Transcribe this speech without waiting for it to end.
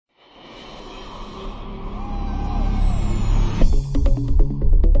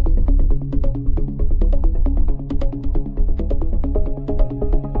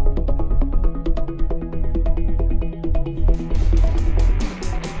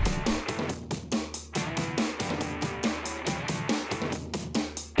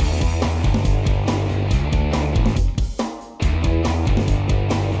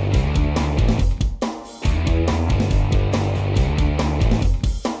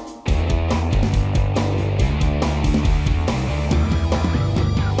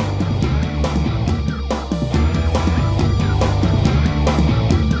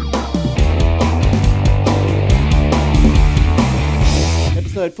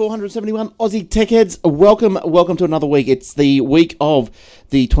episode 471, Aussie Tech Heads. Welcome to another week. It's the week of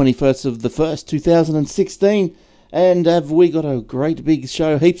the 21st of the 1st, 2016. And have we got a great big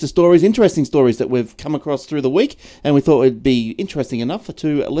show, heaps of stories, interesting stories that we've come across through the week, and we thought it'd be interesting enough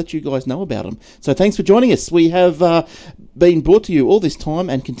to let you guys know about them. So thanks for joining us. We have been brought to you all this time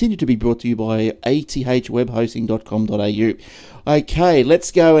and continue to be brought to you by athwebhosting.com.au. Okay, let's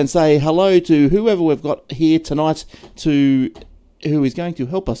go and say hello to whoever we've got here tonight who is going to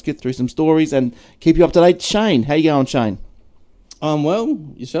help us get through some stories and keep you up to date. Shane, how you going, Shane? I'm well.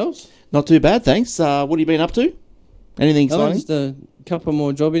 Yourselves? Not too bad, thanks. What have you been up to? Anything exciting? Just a couple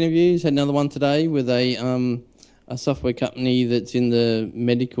more job interviews. Had another one today with a software company that's in the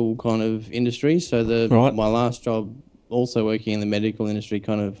medical kind of industry. So my last job, also working in the medical industry,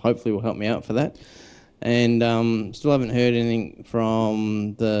 kind of hopefully will help me out for that. And still haven't heard anything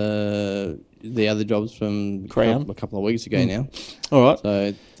from the other jobs from Crown a couple of weeks ago now. All right.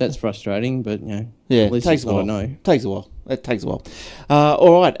 So that's frustrating, but yeah, at least it takes a while. I know. Takes a while. It takes a while.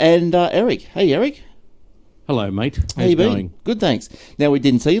 All right, and Eric. Hey, Eric. Hello, mate. How you been? Good, thanks. Now, we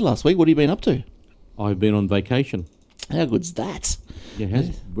didn't see you last week. What have you been up to? I've been on vacation. How good's that? Yeah,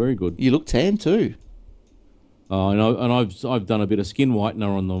 very good. You look tan too. And I've done a bit of skin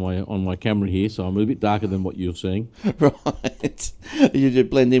whitener on my camera here, so I'm a bit darker than what you're seeing. Right. You just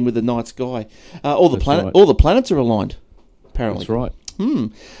blend in with the night sky. All the planets are aligned, apparently. That's right.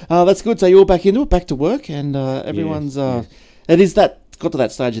 That's good. So you're all back into it, back to work, and everyone's. Yes. It is got to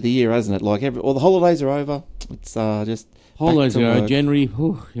that stage of the year, hasn't it? Like all the holidays are over. It's just holidays back to are work. January.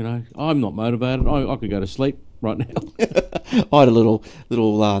 I'm not motivated. I could go to sleep right now. I had a little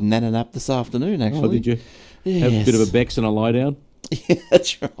nana nap this afternoon. Actually, did you? Yes. Have a bit of a Bex and a lie down. Yeah,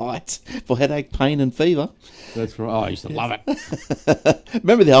 that's right. For headache, pain, and fever. That's right. Oh, I used to love it.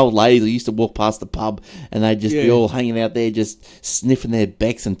 Remember the old ladies who used to walk past the pub and they'd just be all hanging out there, just sniffing their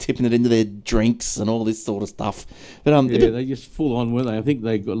Bex and tipping it into their drinks and all this sort of stuff. But they just full on, weren't they? I think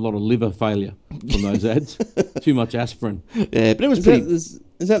they got a lot of liver failure from those ads. Too much aspirin. Yeah, but it was Is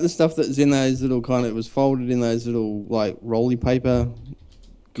that the stuff that's in those little it was folded in those little like rolly paper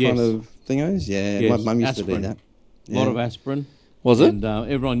kind of thingos? Yeah, yes. My mum used aspirin. to do that. A lot of aspirin. Was it? And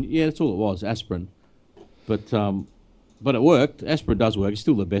everyone, that's all it was, aspirin. But it worked. Aspirin does work. It's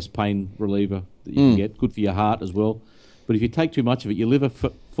still the best pain reliever that you can get. Good for your heart as well. But if you take too much of it, your liver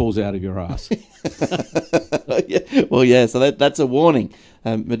falls out of your ass. Yeah. Well, yeah, so that's a warning,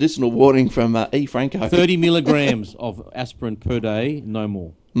 medicinal warning from E. Franco. 30 milligrams of aspirin per day, no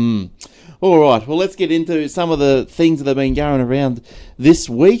more. All right, well, let's get into some of the things that have been going around this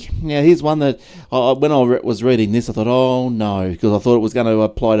week. Now, here's one that when I was reading this, I thought, oh no, because I thought it was going to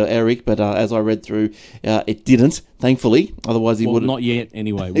apply to Eric, but as I read through, it didn't, thankfully. Otherwise, he would have... Not yet,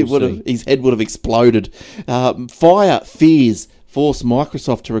 anyway. His head would have exploded. Fire fears force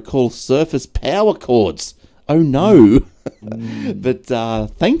Microsoft to recall Surface power cords. Oh no. But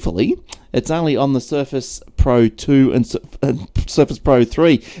thankfully, it's only on the Surface Pro 2 and Surface Pro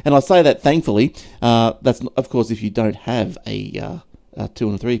 3. And I say that thankfully. That's, of course, if you don't have a 2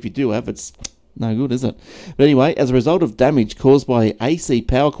 and a 3. If you do have, it's no good, is it? But anyway, as a result of damage caused by AC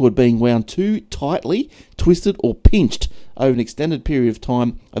power cord being wound too tightly, twisted or pinched over an extended period of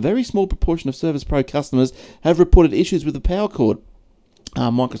time, a very small proportion of Surface Pro customers have reported issues with the power cord.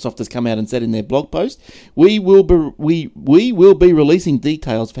 Microsoft has come out and said in their blog post, we will be releasing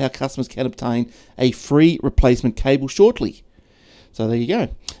details of how customers can obtain a free replacement cable shortly. So there you go.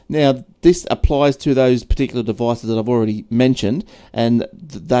 Now, this applies to those particular devices that I've already mentioned, and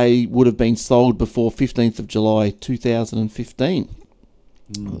they would have been sold before 15th of July 2015.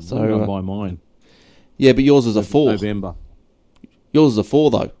 So I'm going to buy mine. Yeah, but yours is a 4. November. Yours is a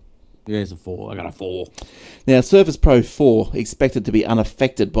 4, though. Yeah, it's a 4. I got a 4. Now, Surface Pro 4 expected to be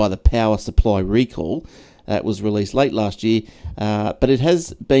unaffected by the power supply recall that was released late last year, but it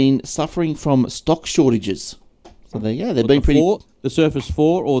has been suffering from stock shortages. So there you go. They've been pretty... The Surface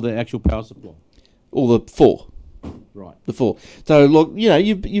 4 or the actual power supply? Or the 4. Right. The 4. So, look,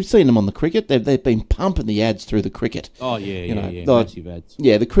 you've seen them on the cricket. They've been pumping the ads through the cricket. Oh, yeah, massive ads.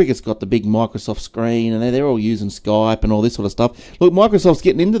 Yeah, the cricket's got the big Microsoft screen, and they're all using Skype and all this sort of stuff. Look, Microsoft's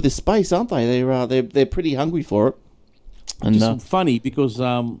getting into this space, aren't they? They're pretty hungry for it. And it's funny because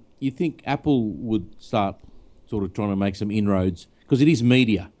you think Apple would start sort of trying to make some inroads, because it is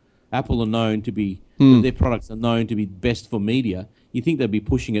media. Apple are known to be, their products are known to be best for media. You think they'd be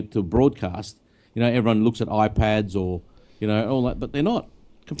pushing it to broadcast. Everyone looks at iPads or, all that, but they're not.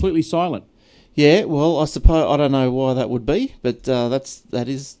 Completely silent. Yeah, well, I suppose, I don't know why that would be, but that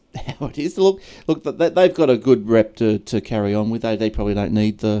is how it is. Look, they've got a good rep to carry on with. They probably don't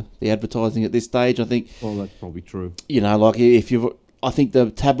need the advertising at this stage, I think. Well, that's probably true. Like if you've I think the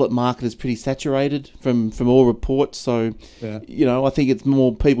tablet market is pretty saturated from all reports. So, I think it's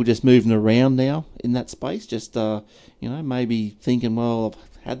more people just moving around now in that space. Just, maybe thinking, well,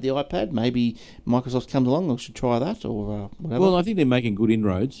 I've had the iPad. Maybe Microsoft comes along. I should try that or whatever. Well, I think they're making good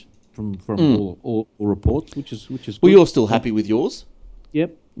inroads from all reports, which is good. Well, you're still happy with yours?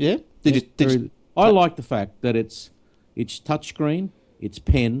 Yep. Yeah? I like the fact that it's touchscreen, it's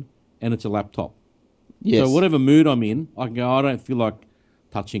pen, and it's a laptop. Yes. So whatever mood I'm in, I can go, I don't feel like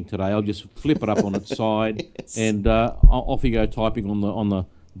touching today. I'll just flip it up on its side, and off you go typing on the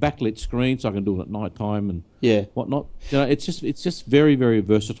backlit screen, so I can do it at night time and whatnot. It's just very, very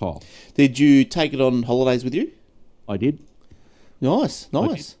versatile. Did you take it on holidays with you? I did. Nice.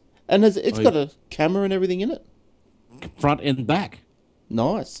 And it's got a camera and everything in it? Front and back.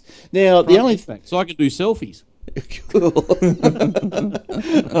 Nice. Now, the only... So I can do selfies. Cool.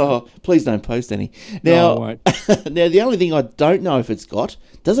 Oh, please don't post any. Now, No, I won't. Now, the only thing I don't know if it's got,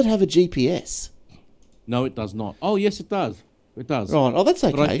 does it have a GPS? No, it does not. Oh, yes, it does. It does. Right. Oh, that's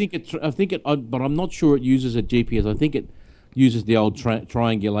okay. But but I'm not sure it uses a GPS. I think it uses the old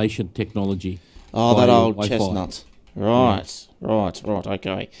triangulation technology. Oh, that old Wi-Fi. chestnut. Right.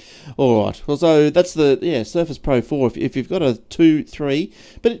 Okay. All right. Well, so that's the Surface Pro 4. If you've got a 2, 3,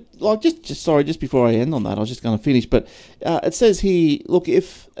 but just before I end on that, I was just going to finish. But it says here, look,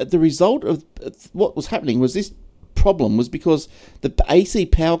 if the result of what was happening was this problem was because the AC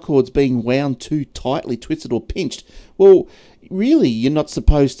power cord's being wound too tightly, twisted or pinched. Well, really, you're not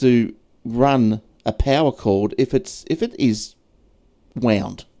supposed to run a power cord if it is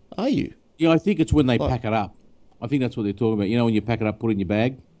wound, are you? Yeah, I think it's when they pack it up. I think that's what they're talking about. You know, when you pack it up, put it in your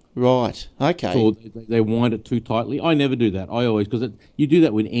bag. Right. Okay. So they wind it too tightly. I never do that. I always, because you do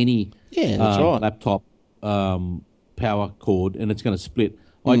that with any laptop power cord, and it's going to split.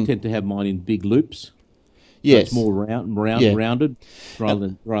 I tend to have mine in big loops. Yes. So it's more rounded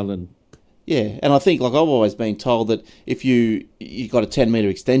rather than. Yeah, and I think, like, I've always been told that if you got a 10-metre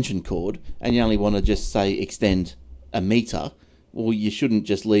extension cord and you only want to just, say, extend a metre, well, you shouldn't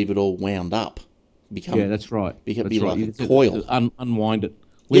just leave it all wound up. That's right. Be that's like right. a coil. Unwind it.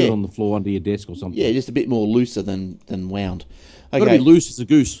 Leave it on the floor under your desk or something. Yeah, just a bit more looser than wound. Okay. Got to be loose as a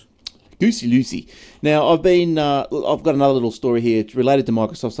goose. Goosey Lucy. Now, I've got another little story here. It's related to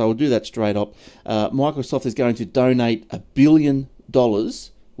Microsoft, so I'll do that straight up. Microsoft is going to donate $1 billion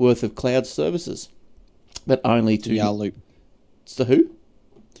worth of cloud services, but only to Yarloop. It's to who?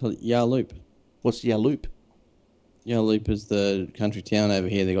 To Yarloop. What's Yarloop? Yarloop is the country town over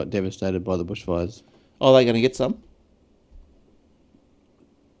here that got devastated by the bushfires. Oh, are they going to get some?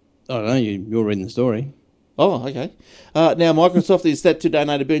 I don't know. You're reading the story. Oh, okay. Now, Microsoft is set to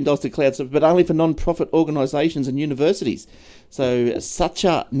donate $1 billion to cloud service, but only for non-profit organisations and universities. So,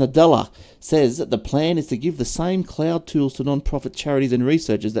 Satya Nadella says that the plan is to give the same cloud tools to non-profit charities and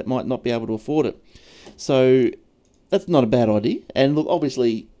researchers that might not be able to afford it. So, that's not a bad idea. And look,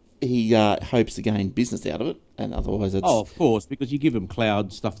 obviously, he hopes to gain business out of it, and otherwise it's... Oh, of course, because you give them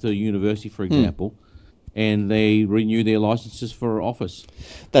cloud stuff to a university, for example, and they renew their licenses for Office.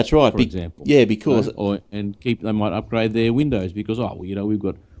 That's right. For example. Yeah, because... They might upgrade their Windows because,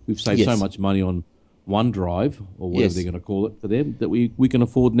 we've saved so much money on OneDrive, or whatever they're going to call it for them, that we can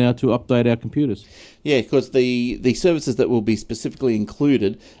afford now to update our computers. Yeah, because the services that will be specifically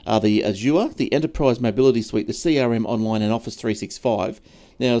included are the Azure, the Enterprise Mobility Suite, the CRM Online, and Office 365.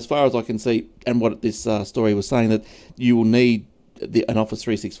 Now, as far as I can see, and what this story was saying, that you will need an Office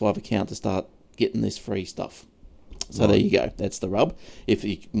 365 account to start getting this free stuff. So There you go. That's the rub, if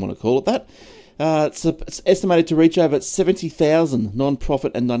you want to call it that. It's estimated to reach over 70,000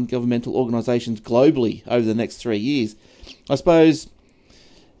 non-profit and non-governmental organisations globally over the next 3 years. I suppose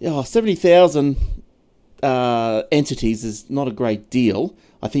 70,000 entities is not a great deal.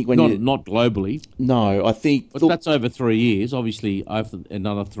 I think not globally. No, I think... But that's over 3 years. Obviously, after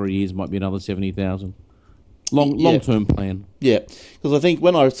another 3 years might be another 70,000. Long-term plan. Yeah, because I think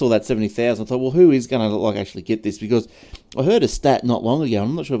when I saw that 70,000, I thought, well, who is going to actually get this? Because I heard a stat not long ago,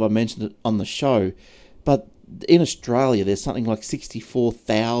 I'm not sure if I mentioned it on the show, but in Australia, there's something like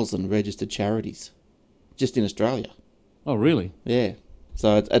 64,000 registered charities, just in Australia. Oh, really? Yeah.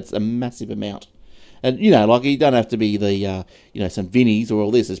 So it's a massive amount. And, you don't have to be the, some Vinnies or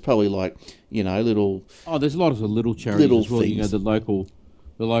all this. It's probably little... Oh, there's lots of little charities little as well. Things. The local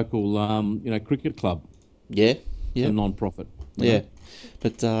cricket club. Yeah. A non-profit. Yeah.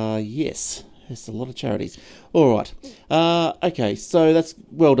 But, yes, there's a lot of charities. All right. Okay, so that's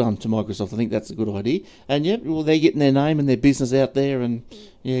well done to Microsoft. I think that's a good idea. And, they're getting their name and their business out there, and,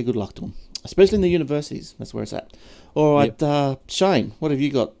 good luck to them. Especially in the universities. That's where it's at. All right, Shane, what have you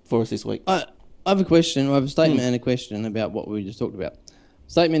got for us this week? I have a question. I have a statement and a question about what we just talked about.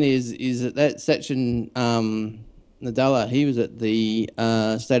 Statement is that Sachin Nadella, he was at the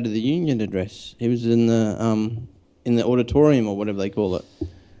State of the Union address. He was in the auditorium or whatever they call it.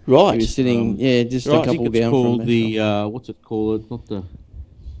 Right. He was sitting, just a couple down called from the what's it called? Not the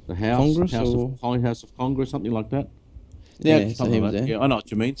House, Congress House of Congress, something like that. Yeah, so he was there. Yeah, I know what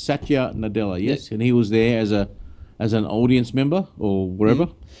you mean. Satya Nadella, yes, and he was there as an audience member or whatever.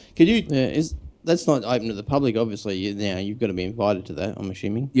 Could you? Yeah, that's not open to the public, obviously. You've got to be invited to that, I'm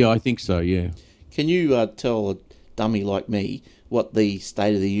assuming. Yeah, I think so, yeah. Can you tell a dummy like me what the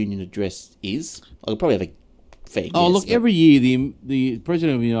State of the Union address is? I could probably have a fair guess. Oh, look, every year the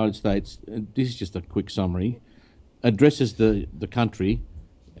President of the United States, this is just a quick summary, addresses the country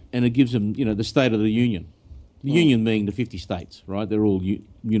and it gives them, the State of the Union. The Union being the 50 states, right? They're all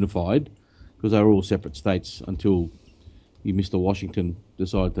unified because they're all separate states until Mr. Washington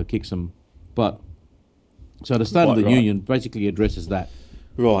decided to kick some butt. So the State of the Union basically addresses that.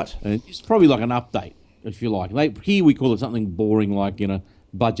 Right. And it's probably like an update, if you like. Here we call it something boring like,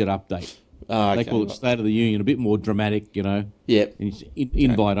 budget update. Okay. They call it State of the Union, a bit more dramatic, Yep. And it's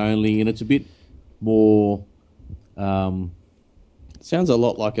invite only, and it's a bit more Sounds a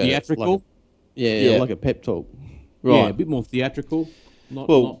lot like theatrical. Like a pep talk. Right. Yeah, a bit more theatrical,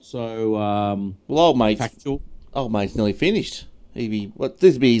 not so old mate's factual. Old mate's nearly finished. This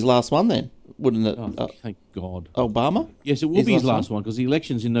would be his last one then, wouldn't it? Oh, thank God. Obama? Yes, it will be his last one because the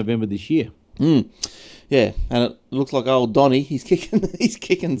election's in November this year. Yeah, and it looks like old Donny. He's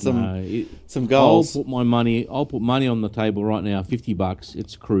kicking some goals. I'll put money on the table right now. $50.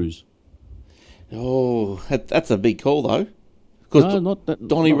 It's Cruz. Oh, that's a big call though. Because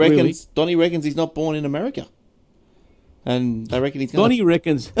Donny reckons he's not born in America, and they reckon he's.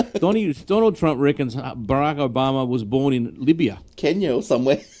 Donald Trump reckons Barack Obama was born in Libya, Kenya, or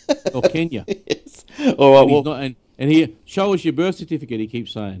somewhere. Or Kenya. Yes. All right. And here, show us your birth certificate. He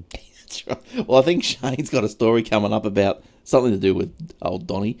keeps saying. That's right. Well, I think Shane's got a story coming up about something to do with old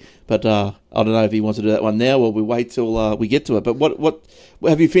Donny, but I don't know if he wants to do that one now or we wait till we get to it. But what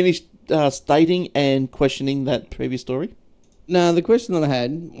have you finished stating and questioning that previous story? No, the question that I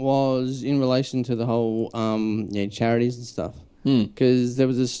had was in relation to the whole charities and stuff. Because there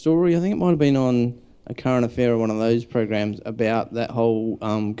was a story, I think it might have been on a Current Affair or one of those programs about that whole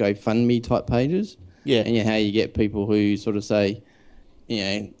GoFundMe type pages. Yeah. And how you get people who sort of say,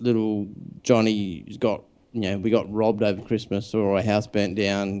 little Johnny's got, we got robbed over Christmas or our house burnt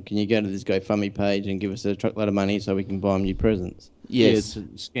down. Can you go to this GoFundMe page and give us a truckload of money so we can buy them new presents? Yes. Yeah,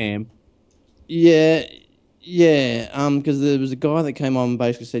 it's a scam. Yeah. Yeah, because there was a guy that came on and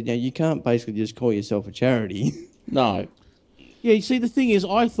basically said, you can't basically just call yourself a charity. No. Yeah, you see, the thing is,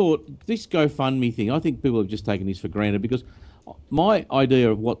 I thought this GoFundMe thing, I think people have just taken this for granted because my idea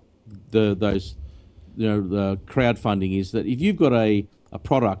of what the crowdfunding is that if you've got a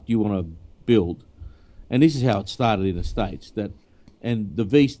product you want to build, and this is how it started in the States, and the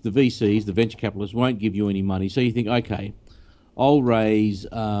VCs, the venture capitalists, won't give you any money. So you think, okay, I'll raise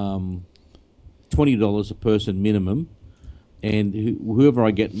 $20 a person minimum, and whoever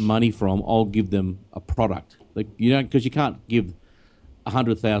I get money from, I'll give them a product. Because you can't give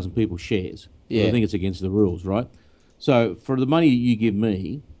 100,000 people shares. Yeah. I think it's against the rules, right? So for the money you give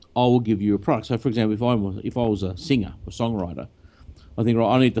me, I will give you a product. So, for example, if I was a singer, a songwriter, I think,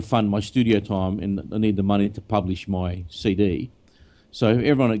 I need to fund my studio time and I need the money to publish my CD. So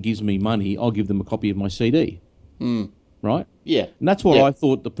everyone that gives me money, I'll give them a copy of my CD. Right? Yeah. And that's what I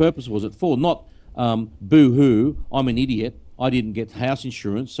thought the purpose was it for, not boo-hoo, I'm an idiot, I didn't get house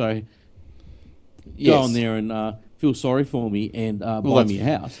insurance, so go on there and feel sorry for me and buy me a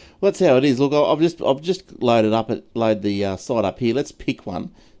house. Well, that's how it is. Look, I've just load the site up here. Let's pick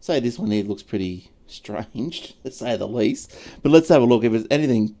one. Say this one here looks pretty strange, to say the least. But let's have a look. If it's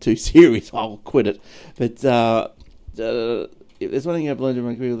anything too serious, I'll quit it. But if there's one thing I've learned to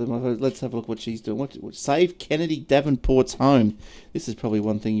agree with, let's have a look what she's doing. What Save Kennedy Davenport's home. This is probably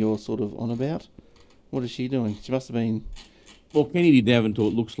one thing you're sort of on about. What is she doing? She must have been... Well, Kennedy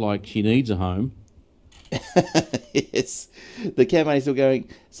Davenport looks like she needs a home. Yes. The campaign is still going.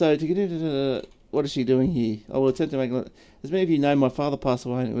 So, what is she doing here? I will attempt to make... As many of you know, my father passed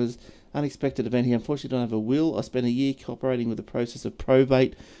away and it was an unexpected event. He unfortunately don't have a will. I spent a year cooperating with the process of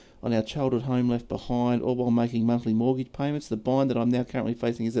probate on our childhood home left behind, all while making monthly mortgage payments. The bind that I'm now currently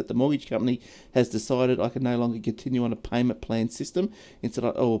facing is that the mortgage company has decided I can no longer continue on a payment plan system.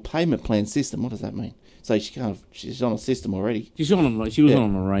 Payment plan system, what does that mean? So she's on a system already. She was on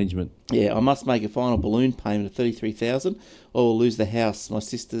an arrangement. Yeah, I must make a final balloon payment of $33,000 or we'll lose the house. My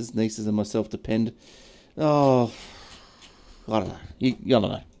sisters, nieces and myself depend. Oh, I don't know.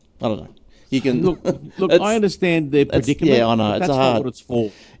 I don't know. You can look. I understand their predicament. Yeah, I know. That's hard. not what it's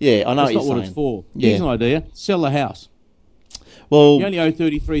for. Yeah, I know. That's not what it's for. Yeah. Here's an idea: sell a house. Well, You only owe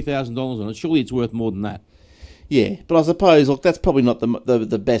 $33,000 on it. Surely it's worth more than that. yeah, but I suppose look, that's probably not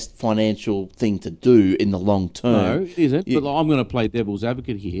the best financial thing to do in the long term. No, it isn't. But I'm going to play devil's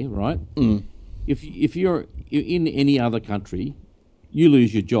advocate here, right? Mm. If you're in any other country, you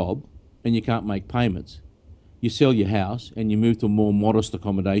lose your job and you can't make payments. You sell your house and you move to more modest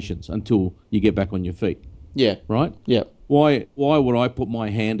accommodations until you get back on your feet. Yeah. Right? Yeah. Why would I put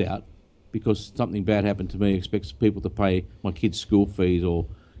my hand out because something bad happened to me, expects people to pay my kids' school fees or,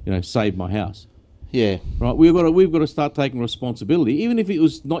 save my house? Yeah. Right? We've got to start taking responsibility. Even if it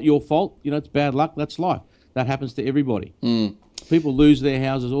was not your fault, it's bad luck, that's life. That happens to everybody. Mm. People lose their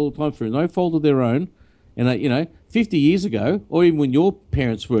houses all the time through no fault of their own. And 50 years ago, or even when your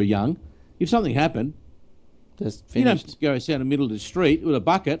parents were young, if something happened, Just you finished. don't go down the middle of the street with a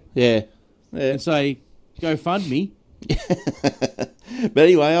bucket Yeah. and say, "Go fund me." But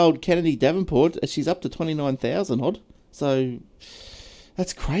anyway, old Kennedy Davenport, she's up to 29,000 odd. So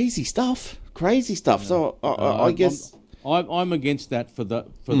that's crazy stuff. Crazy stuff. So I guess I'm against that for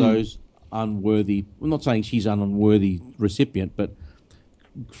those unworthy. I'm not saying she's an unworthy recipient, but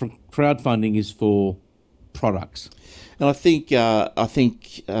crowdfunding is for products. And I think I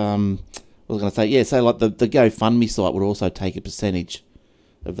was going to say, yeah, so like the GoFundMe site would also take a percentage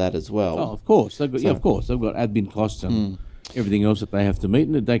of that as well. Oh, of course. They've got, of course. They've got admin costs and everything else that they have to meet,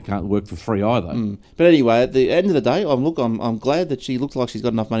 and they can't work for free either. But anyway, at the end of the day, I'm glad that she looks like she's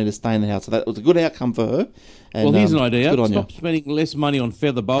got enough money to stay in the house. So that was a good outcome for her. And, well, here's an idea. Good on Stop spending less money on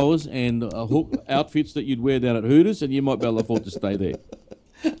feather boas and hook outfits that you'd wear down at Hooters, and you might be able to afford to stay there.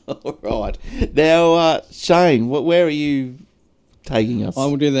 All right. Now, Shane, where are you taking us? I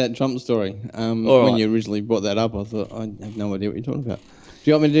will do that Trump story. All when right. you originally brought that up, I thought, I have no idea what you're talking about. Do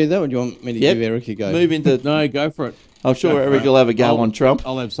you want me to do that, or do you want me to Yep. give Eric a go? Move into... No, go for it. I'm sure Go for Eric it. will have a go on Trump.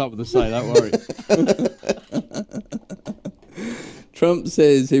 I'll have something to say, don't worry. Trump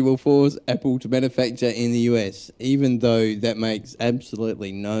says he will force Apple to manufacture in the US, even though that makes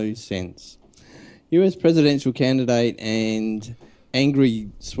absolutely no sense. US presidential candidate and angry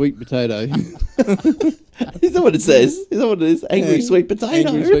sweet potato. Is that what it says? Is that what it is? Angry sweet potato?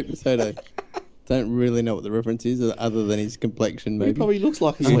 Angry sweet potato. Don't really know what the reference is, other than his complexion, He maybe. probably looks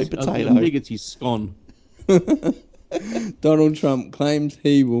like a sweet I potato. think it's his scone. Donald Trump claims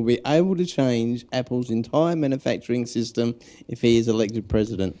he will be able to change Apple's entire manufacturing system if he is elected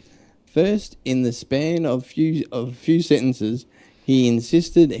president. First, in the span of a few sentences, he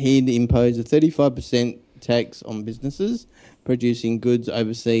insisted he'd impose a 35% tax on businesses producing goods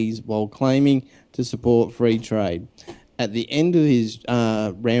overseas while claiming to support free trade. At the end of his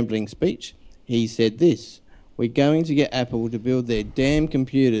rambling speech, he said this: "We're going to get Apple to build their damn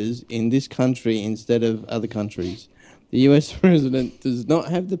computers in this country instead of other countries." The US president does not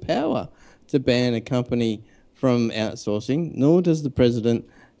have the power to ban a company from outsourcing, nor does the president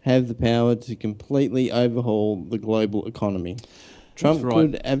have the power to completely overhaul the global economy. Trump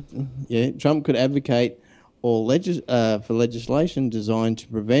could advocate for legislation designed to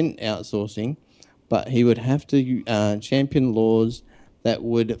prevent outsourcing, but he would have to champion laws that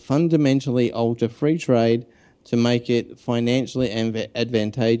would fundamentally alter free trade to make it financially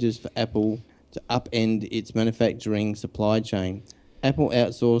advantageous for Apple to upend its manufacturing supply chain. Apple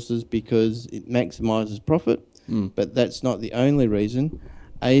outsources because it maximizes profit, but that's not the only reason.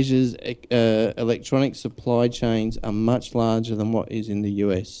 Asia's electronic supply chains are much larger than what is in the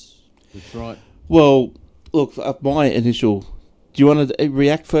US. That's right. Well, look, my initial... Do you want to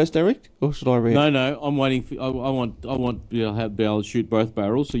react first, Eric? Or should I react? No, I'm waiting for... I want to be able to shoot both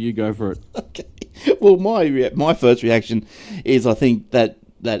barrels, so you go for it. Okay. Well, my first reaction is I think that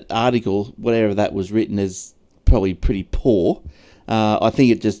article, whatever that was written, is probably pretty poor. I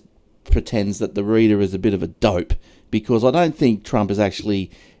think it just pretends that the reader is a bit of a dope, because I don't think Trump is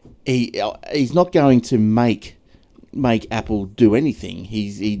actually... He's not going to make Apple do anything.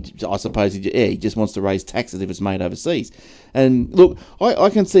 I suppose he just wants to raise taxes if it's made overseas. And look, I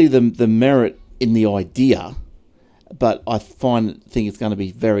can see the merit in the idea, but I think it's going to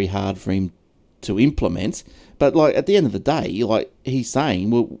be very hard for him to implement. But like at the end of the day, like he's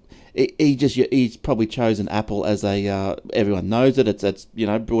saying, well, he's probably chosen Apple as a everyone knows it. It's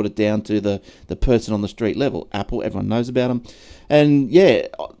brought it down to the person on the street level. Apple, everyone knows about them, and yeah,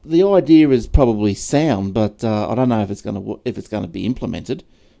 the idea is probably sound, but I don't know if it's gonna be implemented.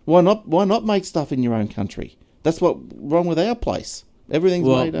 Why not make stuff in your own country? That's what's wrong with our place. Everything's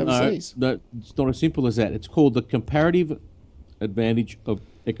made overseas. No, it's not as simple as that. It's called the comparative advantage of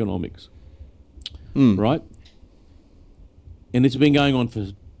economics, right? And it's been going on for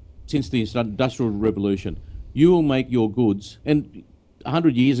since the Industrial Revolution, you will make your goods, and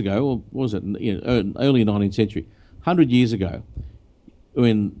 100 years ago, or what was it, early 19th century, 100 years ago,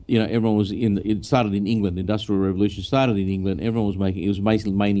 when everyone was it started in England. The Industrial Revolution started in England. Everyone was making, it was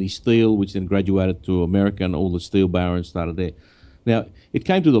basically mainly steel, which then graduated to America, and all the steel barons started there. Now it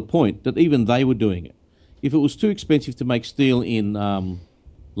came to the point that even they were doing it. If it was too expensive to make steel in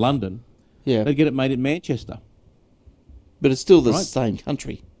London, they'd get it made in Manchester. But it's still the same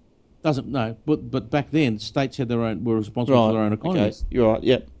country. But back then states had were responsible for their own economies. Okay. You're right.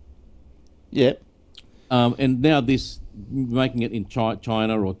 Yep. And now this making it in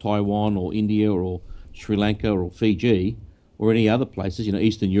China or Taiwan or India or Sri Lanka or Fiji or any other places,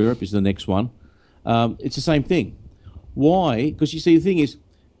 Eastern Europe is the next one. It's the same thing. Why? Because you see, the thing is,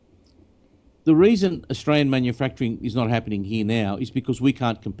 the reason Australian manufacturing is not happening here now is because we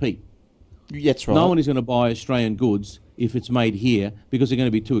can't compete. That's right. No one is going to buy Australian goods if it's made here because they're going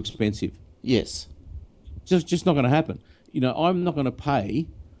to be too expensive. Yes. Just not going to happen. I'm not going to pay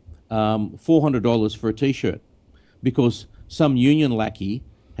 $400 for a T-shirt because some union lackey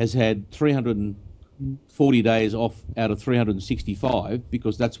has had 340 days off out of 365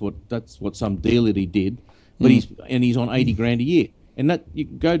 because that's what some deal that he did, but he's on 80 grand a year. And that you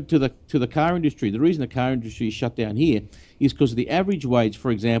go to the car industry. The reason the car industry is shut down here is because the average wage,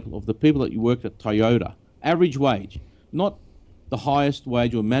 for example, of the people that you worked at Toyota, average wage, not the highest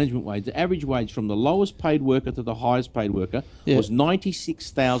wage or management wage, the average wage from the lowest paid worker to the highest paid worker was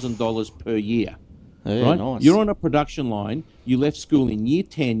 $96,000 per year. Yeah, right? Nice. You're on a production line, you left school in year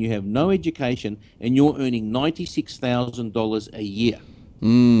 10, you have no education, and you're earning $96,000 a year.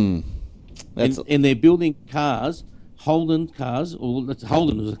 And they're building cars, Holden cars, or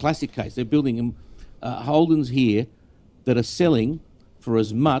Holden was a classic case. They're building Holdens here that are selling for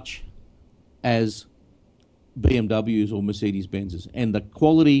as much as BMWs or Mercedes-Benzes, and the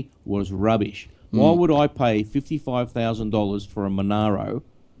quality was rubbish. Why would I pay $55,000 for a Monaro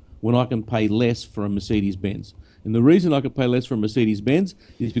when I can pay less for a Mercedes-Benz? And the reason I can pay less for a Mercedes-Benz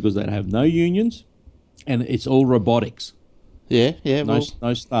is because they have no unions, and it's all robotics.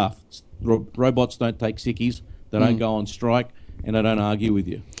 No staff. Robots don't take sickies. They don't go on strike, and they don't argue with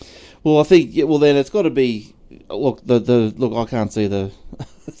you. Well, I think then it's got to be. Look, I can't see the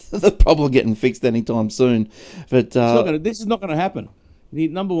the problem getting fixed anytime soon. But this is not going to happen.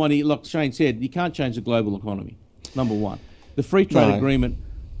 Number one, like Shane said, you can't change the global economy. Number one, the free trade agreement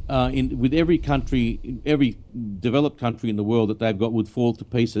with every country, every developed country in the world that they've got would fall to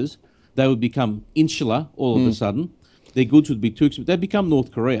pieces. They would become insular all of a sudden. Their goods would be too expensive. They'd become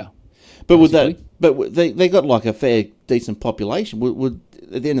North Korea. But they got like a fair, decent population. Would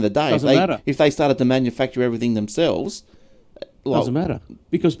at the end of the day, if they started to manufacture everything themselves, doesn't matter,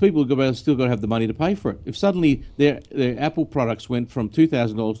 because people still got to have the money to pay for it. If suddenly their Apple products went from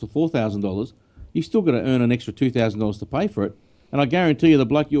 $2,000 to $4,000, you still got to earn an extra $2,000 to pay for it. And I guarantee you, the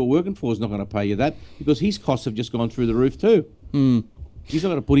bloke you're working for is not going to pay you that because his costs have just gone through the roof too. He's not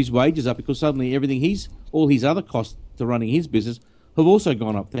going to put his wages up because suddenly all his other costs to running his business have also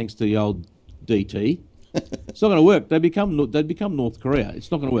gone up thanks to the old DT. It's not going to work. They'd become North Korea.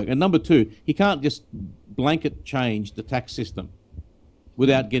 It's not going to work. And number two, he can't just blanket change the tax system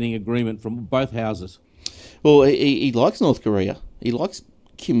without getting agreement from both houses. Well, he likes North Korea. He likes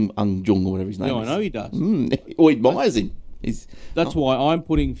Kim Ung-jung or whatever his name is. Yeah, I know he does. Or he admires him. That's why I'm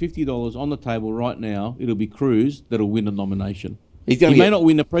putting $50 on the table right now. It'll be Cruz that'll win the nomination. He may not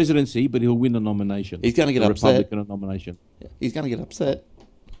win the presidency, but he'll win the nomination. He's going to get upset. Republican nomination. He's going to get upset.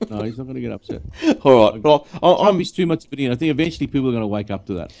 No, he's not going to get upset. All right. Well, Trump's too much of it. I think eventually people are going to wake up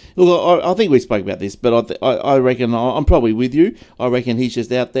to that. Look, I think we spoke about this, but I reckon I'm probably with you. I reckon he's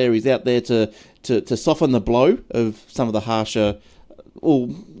just out there. He's out there to soften the blow of some of the harsher.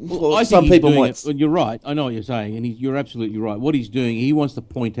 Well, some people might. You're right. I know what you're saying, and you're absolutely right. What he's doing, he wants to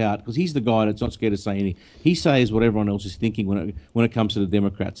point out, because he's the guy that's not scared to say anything. He says what everyone else is thinking when it comes to the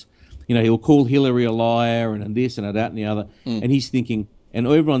Democrats. He'll call Hillary a liar and this and that and the other, and he's thinking. And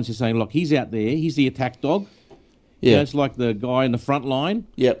everyone's just saying, look, he's out there. He's the attack dog. Yeah, it's like the guy in the front line.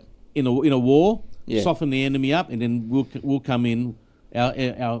 Yep. In a war, soften the enemy up, and then we'll come in.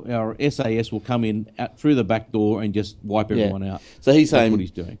 Our SAS will come in through the back door and just wipe everyone out. So that's what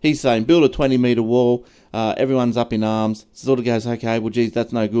he's doing. He's saying build a 20-metre wall. Everyone's up in arms. Sort of goes, okay, well, geez,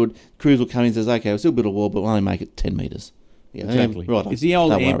 that's no good. Cruz will come in and says, okay, we'll still build a wall, but we'll only make it 10 metres. Yeah, exactly. Right. It's the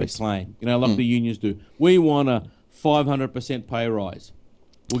old ambit slang, like the unions do. We want a 500% pay rise.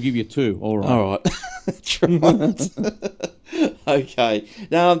 We'll give you 2. All right. That's right. Okay.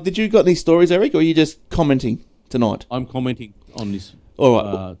 Now, did you got any stories, Eric, or are you just commenting tonight? I'm commenting on this all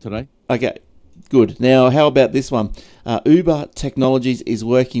right. Today. Okay. Good. Now, how about this one? Uber Technologies is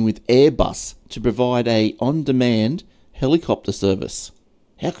working with Airbus to provide a on-demand helicopter service.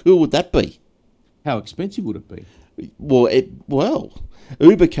 How cool would that be? How expensive would it be? Well,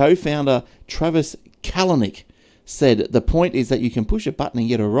 Uber co-founder Travis Kalanick said the point is that you can push a button and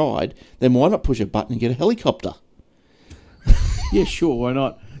get a ride. Then why not push a button and get a helicopter? Yeah, sure. Why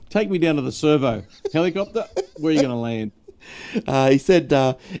not? Take me down to the servo helicopter. Where are you going to land? He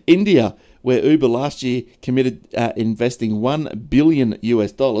said India, where Uber last year committed investing $1 billion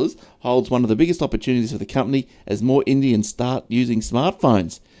US, holds one of the biggest opportunities for the company as more Indians start using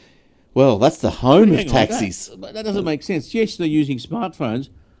smartphones. Well, that's the home of taxis. That doesn't make sense. Yes, they're using smartphones,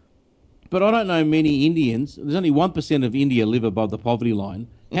 but I don't know many Indians. There's only 1% of India live above the poverty line.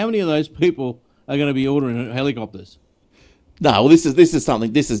 How many of those people are going to be ordering helicopters? No, well, this is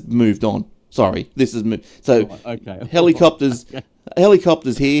something. This has moved on. Sorry, this has moved. So, okay. Helicopters,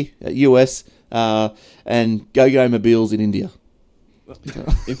 helicopters here at US, and go-go mobiles in India.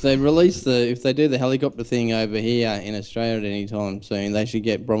 If they do the helicopter thing over here in Australia at any time soon, they should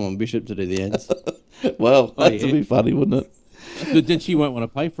get Bronwyn Bishop to do the ads. Well, that'd be funny, wouldn't it? But then she won't want to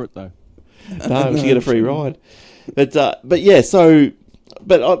pay for it though. No, she get a free ride. But yeah, so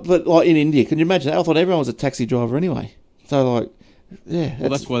but like in India, can you imagine that? I thought everyone was a taxi driver anyway. So like, yeah. Well,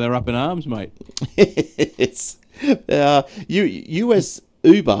 that's why they're up in arms, mate. It's US-based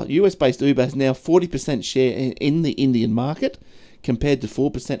Uber has now 40% share in the Indian market, compared to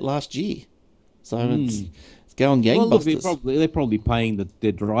 4% last year. So it's going gangbusters. Well, look, they're probably paying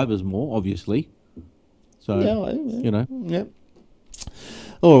their drivers more, obviously. So, you know. Yep.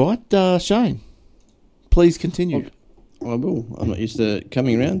 All right, Shane, please continue. I will. I'm not used to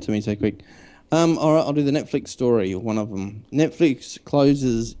coming around to me so quick. All right, I'll do the Netflix story, one of them. Netflix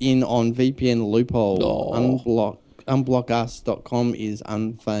closes in on VPN loophole. Unblockus.com is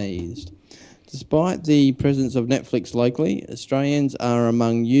unfazed. Despite the presence of Netflix locally, Australians are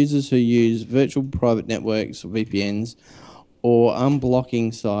among users who use virtual private networks, VPNs, or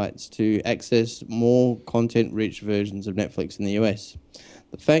unblocking sites to access more content-rich versions of Netflix in the US.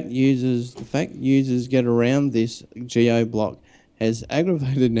 The fact users get around this geo-block has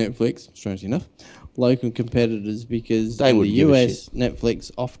aggravated Netflix, strangely enough, local competitors, because in the US,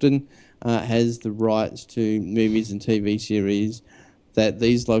 Netflix often has the rights to movies and TV series that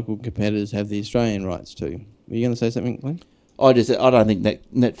these local competitors have the Australian rights to. Were you going to say something, Glenn? I don't think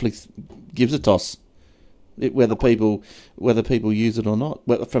Netflix gives a toss whether people use it or not,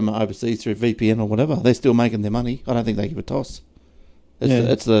 whether from overseas through VPN or whatever. They're still making their money. I don't think they give a toss.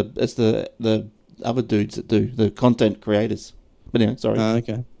 It's the other dudes that do, the content creators. But anyway, sorry.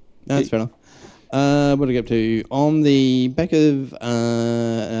 Okay, no, that's fair enough. What do I get up to? On the back of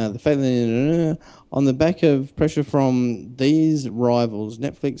on the back of pressure from these rivals,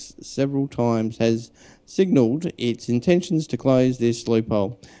 Netflix several times has signalled its intentions to close this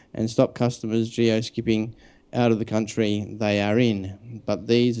loophole and stop customers geo-skipping out of the country they are in. But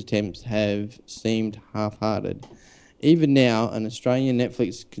these attempts have seemed half-hearted. Even now, an Australian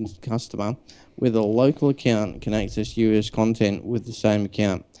Netflix customer with a local account can access US content with the same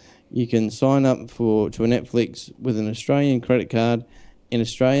account. You can sign up to a Netflix with an Australian credit card in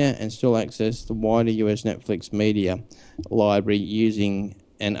Australia and still access the wider US Netflix media library using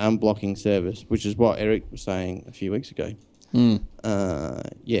an unblocking service, which is what Eric was saying a few weeks ago.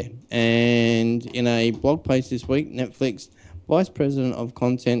 Yeah. And in a blog post this week, Netflix Vice President of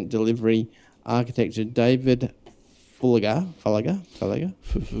Content Delivery Architecture David Fullagar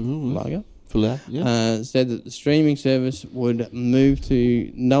said that the streaming service would move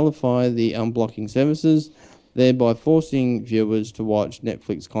to nullify the unblocking services, thereby forcing viewers to watch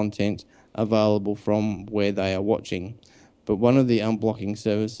Netflix content available from where they are watching. But one of the unblocking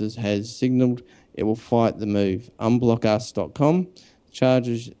services has signalled it will fight the move. Unblockus.com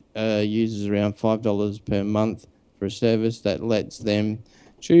charges users around $5 per month for a service that lets them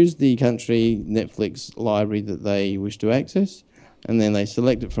choose the country Netflix library that they wish to access, and then they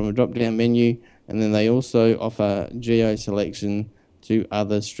select it from a drop-down menu, and then they also offer geo-selection to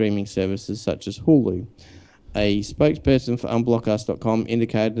other streaming services such as Hulu. A spokesperson for Unblockus.com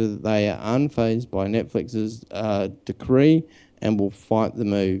indicated that they are unfazed by Netflix's decree and will fight the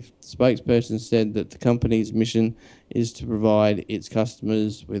move. The spokesperson said that the company's mission is to provide its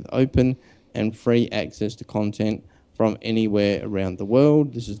customers with open and free access to content from anywhere around the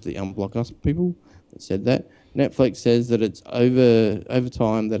world. This is the Unblock Us people that said that. Netflix says that it's over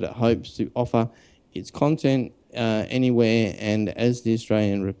time that it hopes to offer its content anywhere, and as the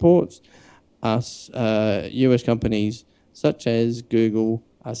Australian reports, US companies such as Google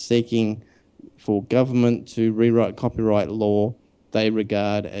are seeking for government to rewrite copyright law they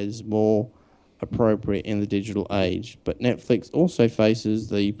regard as more appropriate in the digital age. But Netflix also faces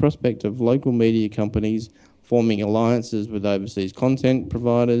the prospect of local media companies forming alliances with overseas content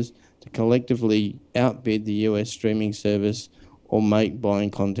providers to collectively outbid the US streaming service or make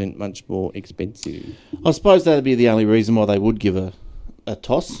buying content much more expensive. I suppose that'd be the only reason why they would give a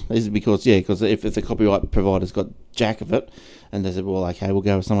toss, is because if the copyright provider's got jack of it, and they said, well, okay, we'll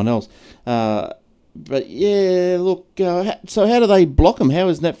go with someone else. But yeah, look, so how do they block them? How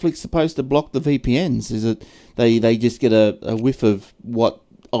is Netflix supposed to block the VPNs? Is it they just get a whiff of what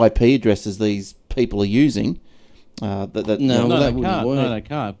IP addresses these people are using? No, they can't. No, they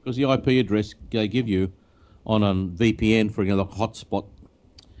can't, because the IP address they give you on a VPN, for example, a hotspot,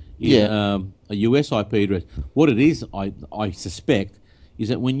 is a US IP address. What it is, I suspect, is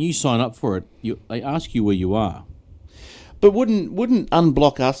that when you sign up for it, they ask you where you are. But wouldn't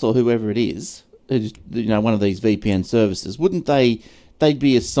Unblock Us or whoever it is, one of these VPN services, wouldn't they'd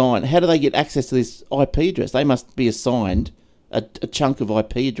be assigned? How do they get access to this IP address? They must be assigned a chunk of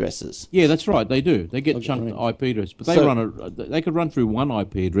IP addresses. Yeah, that's right. They do. They get chunked IP address, but they could run through one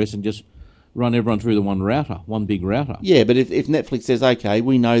IP address and just run everyone through the one big router. Yeah, but if Netflix says, okay,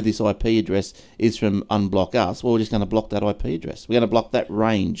 we know this IP address is from Unblock Us, well, we're just going to block that IP address. We're going to block that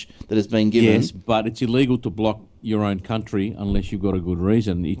range that has been given. Yes, but it's illegal to block your own country unless you've got a good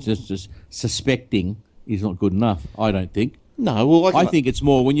reason. It's just suspecting is not good enough, I don't think. No, well, I think it's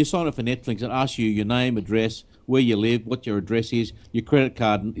more when you sign up for Netflix, it asks you your name, address, where you live, what your address is, your credit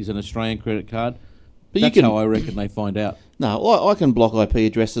card is an Australian credit card. But that's how I reckon they find out. No, I can block IP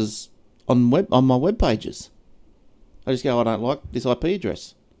addresses on my web pages. I just go, I don't like this IP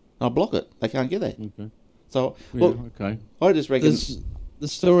address. And I block it. They can't get there. Okay. So, okay. I just reckon... The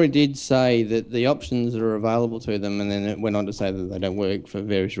story did say that the options are available to them, and then it went on to say that they don't work for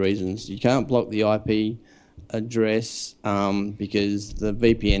various reasons. You can't block the IP address because the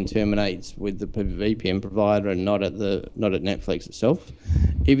VPN terminates with the VPN provider and not at Netflix itself.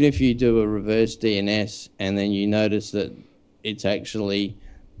 Even if you do a reverse DNS and then you notice that it's actually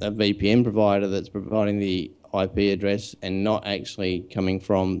a VPN provider that's providing the IP address and not actually coming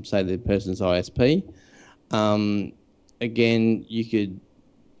from, say, the person's ISP, again,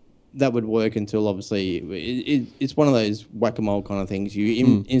 that would work until obviously it's one of those whack-a-mole kind of things.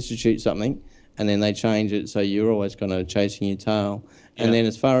 You institute something and then they change it, so you're always kind of chasing your tail. And then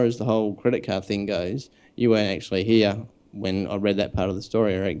as far as the whole credit card thing goes, you weren't actually here when I read that part of the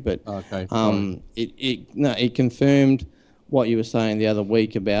story, Eric, but it confirmed what you were saying the other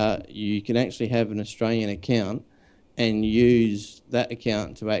week about you can actually have an Australian account and use that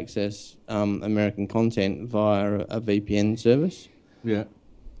account to access American content via a VPN service. Yeah.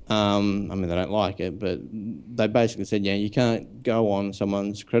 I mean, they don't like it, but they basically said, you can't go on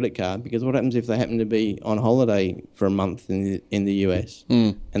someone's credit card because what happens if they happen to be on holiday for a month in the US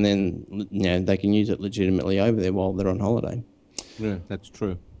and then they can use it legitimately over there while they're on holiday. Yeah, that's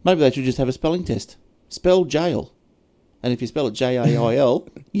true. Maybe they should just have a spelling test. Spell jail. And if you spell it Jail,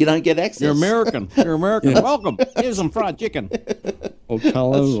 you don't get access. You're American. Yeah. Welcome. Here's some fried chicken. Or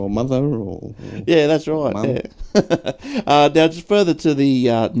colour, or mother, or... Yeah, that's right. Yeah. Now, just further to the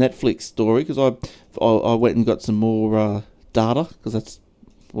Netflix story, because I went and got some more data, because that's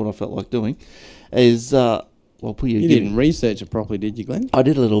what I felt like doing, is... you didn't research it properly, did you, Glenn? I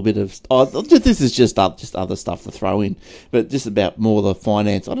did a little bit of... this is just other stuff to throw in, but just about more the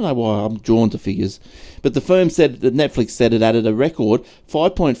finance. I don't know why I'm drawn to figures. But the firm said that Netflix said it added a record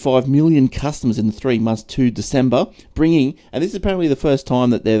 5.5 million customers in the 3 months to December, bringing... And this is apparently the first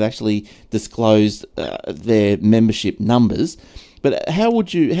time that they've actually disclosed their membership numbers. But how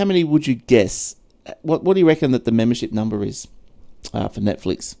many would you guess? What do you reckon that the membership number is for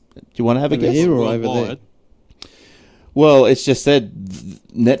Netflix? Do you want to have a guess? Here or over there? Well, it's just said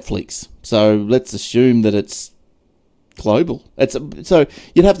Netflix, so let's assume that it's global. So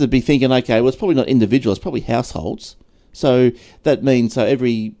you'd have to be thinking, okay, well, it's probably not individuals, it's probably households. So that means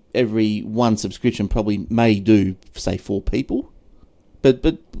every one subscription probably may do, say, 4 people. But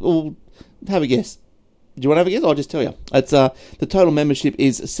we'll have a guess. Do you want to have a guess? I'll just tell you. It's the total membership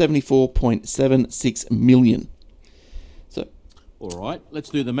is 74.76 million. So, all right, let's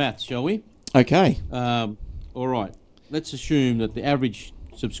do the maths, shall we? Okay. All right. Let's assume that the average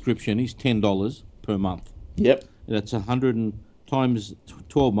subscription is $10 per month. Yep. That's 100 times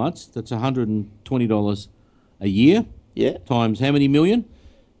 12 months. That's $120 a year. Yeah. Times how many million?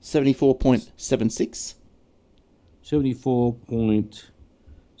 74.76.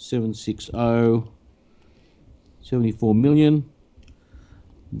 74.760. 74 million.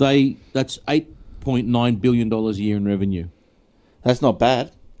 That's $8.9 billion a year in revenue. That's not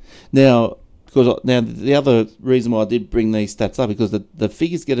bad. Now the other reason why I did bring these stats up because the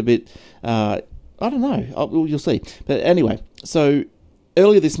figures get a bit I don't know. Well, you'll see. But anyway, so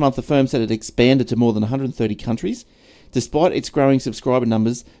earlier this month, the firm said it expanded to more than 130 countries. Despite its growing subscriber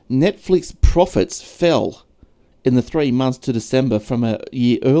numbers, Netflix profits fell in the 3 months to December from a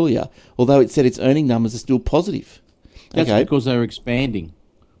year earlier, although it said its earning numbers are still positive. That's because they're expanding.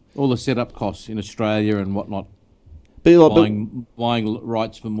 All the setup costs in Australia and whatnot. Buying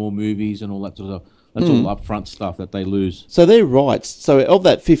rights for more movies and all that sort of stuff. That's all upfront stuff that they lose. So their rights, so of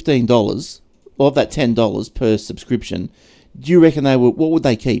that $15, or of that $10 per subscription, do you reckon what would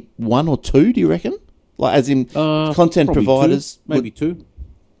they keep? 1 or 2, do you reckon? Like, as in content providers? 2, maybe 2.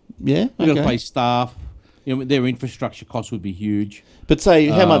 Yeah, You've got to pay staff. Their infrastructure costs would be huge. But say,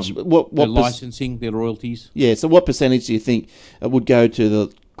 how much... What their licensing, their royalties. Yeah, so what percentage do you think would go to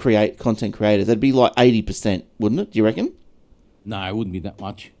the content creators? That'd be like 80%, wouldn't it? Do you reckon? No, it wouldn't be that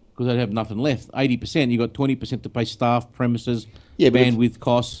much, because they'd have nothing left. 80%, you've got 20% to pay staff, premises, bandwidth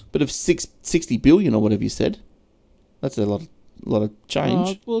costs. But of 60 billion or whatever you said, that's a lot of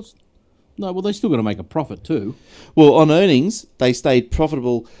change. They still got to make a profit too. Well, on earnings, they stayed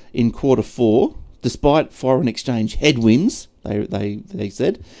profitable in quarter 4, despite foreign exchange headwinds, they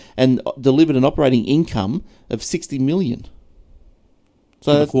said, and delivered an operating income of 60 million.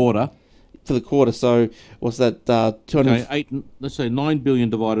 So for the quarter. For the quarter, so what's that? 200. Okay, let's say 9 billion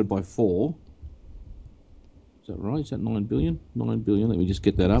divided by 4. Is that right? Is that 9 billion? 9 billion. Let me just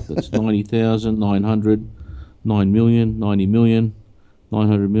get that up. That's 90,000, 900, 9 million, 90 million,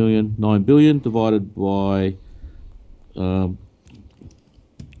 900 million, 9 billion divided by. So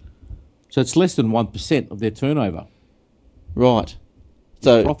it's less than 1% of their turnover. Right.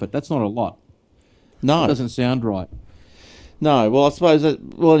 So profit. That's not a lot. No, it doesn't sound right. No. Well, I suppose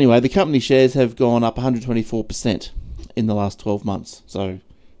that. Well, anyway, the company shares have gone up 124% in the last 12 months. So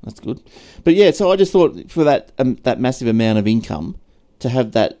that's good. But yeah, so I just thought for that massive amount of income to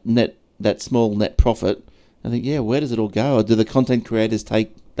have that small net profit, I think, yeah, where does it all go? Or do the content creators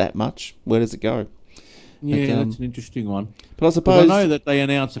take that much? Where does it go? Yeah, that's an interesting one. But I suppose... I know that they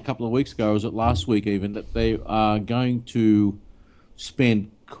announced a couple of weeks ago, or was it last week even, that they are going to spend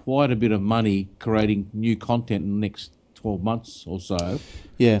quite a bit of money creating new content in the next 12 months or so.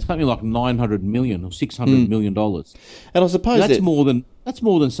 Yeah. It's something like $900 million or $600 million. And I suppose that's more than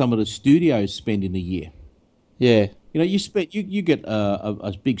some of the studios spend in a year. Yeah. You get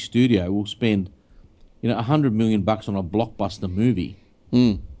a big studio will spend $100 million on a blockbuster movie.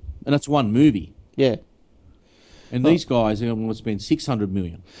 And that's one movie. Yeah. And these guys are going to spend $600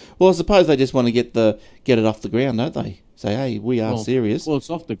 million. Well, I suppose they just want to get it off the ground, don't they? Say, hey, we are serious. Well, it's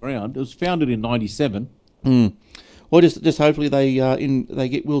off the ground. It was founded in '97. Well, just hopefully they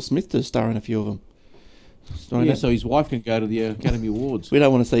get Will Smith to star in a few of them. So his wife can go to the Academy Awards. We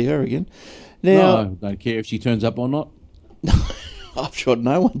don't want to see her again. Now, no, don't care if she turns up or not. I'm sure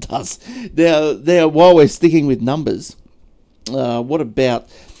no one does. Now, while we're sticking with numbers, what about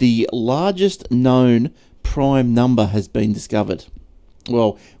the largest known prime number has been discovered?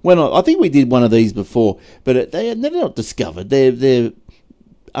 Well, I think we did one of these before, but they're not discovered. They're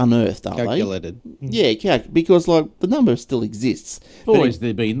unearthed, aren't Calculated. they? Yeah, because the number still exists. Always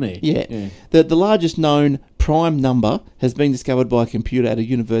they've been there. Yeah. The largest known prime number has been discovered by a computer at a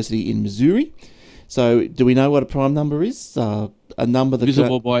university in Missouri. So, do we know what a prime number is? A number that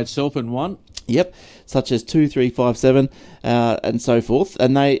visible by itself in one. Yep, such as 2, 3, 5, 7, and so forth.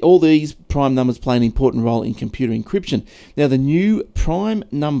 And all these prime numbers play an important role in computer encryption. Now, the new prime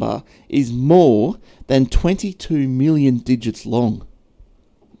number is more than 22 million digits long.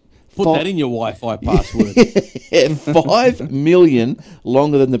 Put that in your Wi-Fi password. 5 million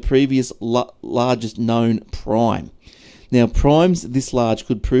longer than the previous largest known prime. Now, primes this large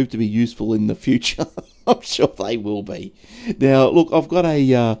could prove to be useful in the future. I'm sure they will be. Now, look, I've got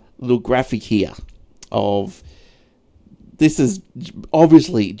a little graphic here of... This is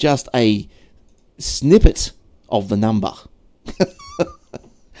obviously just a snippet of the number.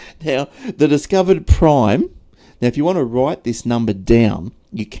 Now, the discovered prime... Now, if you want to write this number down,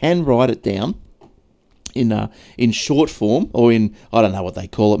 you can write it down in short form, or in, I don't know what they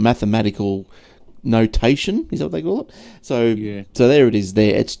call it, mathematical notation, is that what they call it? So there it is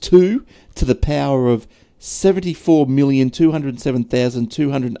there. It's 2 to the power of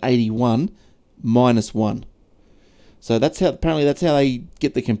 74,207,281 minus 1. So apparently that's how they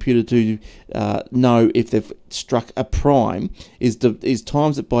get the computer to know if they've struck a prime, is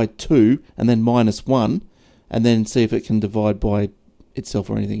times it by 2 and then minus 1, and then see if it can divide by itself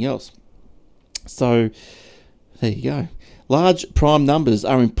or anything else. So there you go. Large prime numbers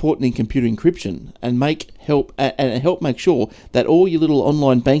are important in computer encryption and help make sure that all your little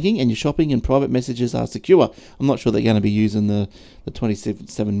online banking and your shopping and private messages are secure. I'm not sure they're going to be using the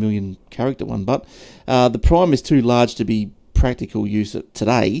 27 million character one, but the prime is too large to be practical use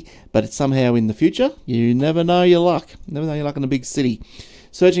today, but it's somehow in the future. You never know your luck. Never know your luck in a big city.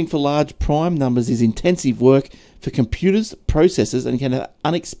 Searching for large prime numbers is intensive work for computers, processors, and can have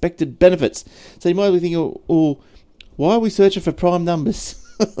unexpected benefits. So you might be thinking, oh, why are we searching for prime numbers?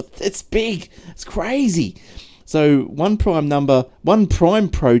 It's big. It's crazy. So one prime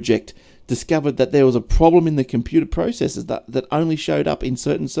project discovered that there was a problem in the computer processors that only showed up in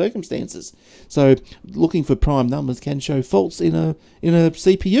certain circumstances. So looking for prime numbers can show faults in a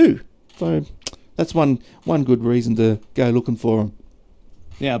CPU. So that's one good reason to go looking for them.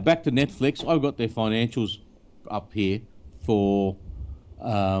 Now, back to Netflix. I've got their financials up here for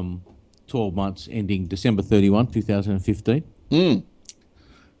 12 months ending December 31, 2015.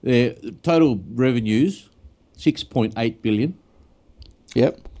 Their total revenues, 6.8 billion.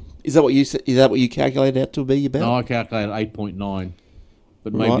 Yep. Is that what you calculated out to be about? No, I calculated 8.9.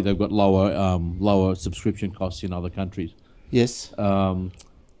 But maybe they've got lower subscription costs in other countries. Yes.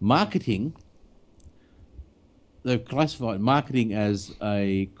 Marketing, they've classified marketing as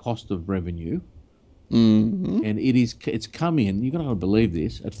a cost of revenue, and it's come in. You're going to believe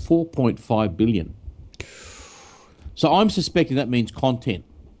this at 4.5 billion. So I'm suspecting that means content.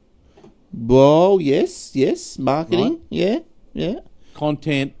 Well, yes, marketing, right? yeah.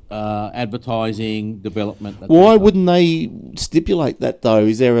 Content, advertising, development. Why wouldn't they stipulate that though?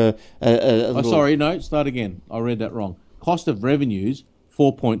 Is there a sorry, no, start again. I read that wrong. Cost of revenues,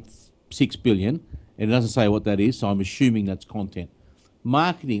 4.6 billion. And it doesn't say what that is, so I'm assuming that's content.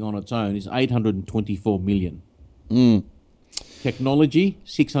 Marketing on its own is 824 million. Technology,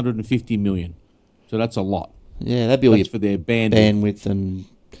 650 million. So that's a lot. Yeah, that'd be all for their bandwidth and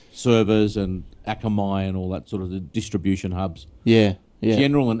servers and Akamai and all that sort of the distribution hubs. Yeah.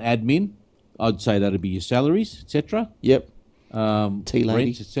 General and admin, I'd say that'd be your salaries, etc. Yep.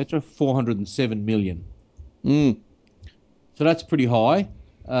 Rents, etc. 407 million. So that's pretty high.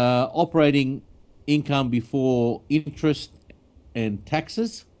 Operating income before interest and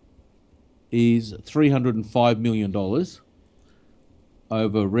taxes is $305 million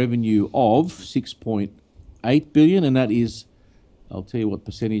over revenue of 6.8 billion, and that is, I'll tell you what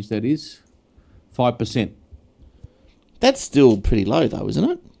percentage that is, 5%. That's still pretty low though, isn't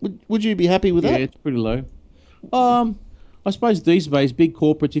it? Would you be happy with that? Yeah, it's pretty low. I suppose these days, big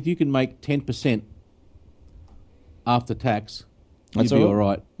corporates, if you can make 10% after tax, you'd be all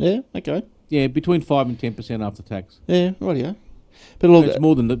right. Yeah, okay. Yeah, between 5 and 10% after tax. Yeah, rightio. But look, it's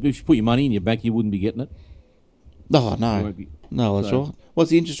more than that. If you put your money in your bank, you wouldn't be getting it. Oh, no. No, that's right. What's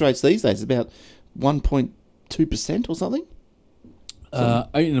the interest rates these days? About 1.2% or something?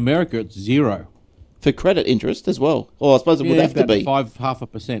 In America, it's 0. For credit interest as well. Or I suppose it would have to be.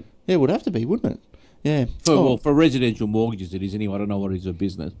 0.5%. Yeah, it would have to be, wouldn't it? Yeah. Well, for residential mortgages, it is anyway. I don't know what it is for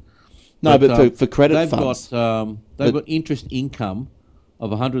business. No, but for credit funds. They've got interest income of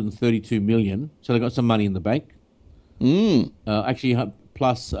 132 million, so they've got some money in the bank. Actually,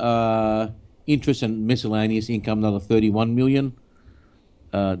 plus interest and miscellaneous income, another 31 million.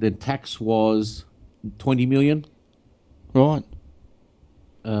 Then tax was 20 million. Right.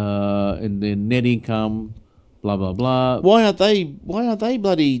 And then net income, blah blah blah. Why aren't they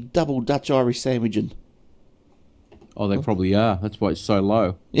bloody double Dutch Irish sandwiching? Oh, they probably are. That's why it's so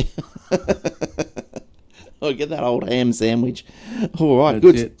low. Oh, get that old ham sandwich. All right,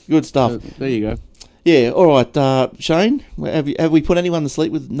 good stuff. There you go. Yeah, all right, Shane. Have we put anyone to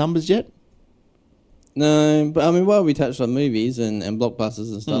sleep with numbers yet? No, but I mean, while we touched on movies and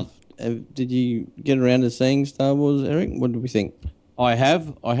blockbusters and stuff, did you get around to seeing Star Wars, Eric? What did we think? I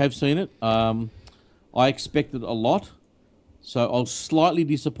have seen it. I expected a lot, so I was slightly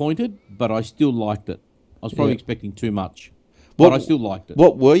disappointed, but I still liked it. I was probably expecting too much. But I still liked it.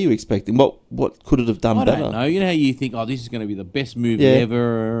 What were you expecting? What could it have done better? I don't know. You know how you think, this is going to be the best movie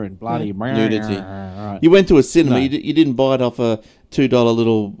ever, and bloody nudity. Right. You went to a cinema. No. You didn't buy it off a $2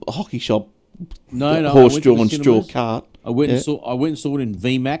 little hockey shop. No. Horse-drawn straw cart. I went and saw it in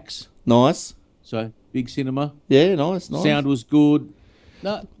VMAX. Nice. So big cinema. Yeah, nice. Sound was good.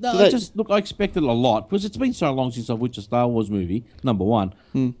 No. I expected a lot because it's been so long since I've watched a Star Wars movie. Number one.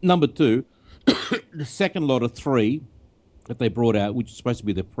 Number two, the second lot of 3 that they brought out, which is supposed to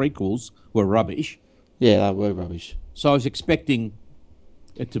be the prequels, were rubbish. Yeah, they were rubbish. So I was expecting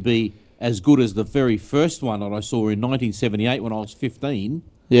it to be as good as the very first one that I saw in 1978 when I was 15.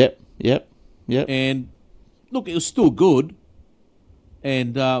 Yep. And look, it was still good.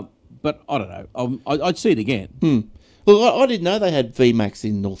 And but I don't know. I'd see it again. Well, I didn't know they had VMAX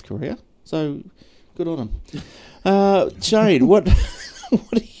in North Korea, so good on them. Shane, what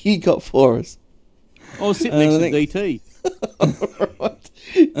what have you got for us? I'll sit next to DT. Right.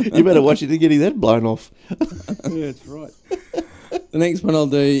 You better watch it and get his head blown off. Yeah, that's right. The next one I'll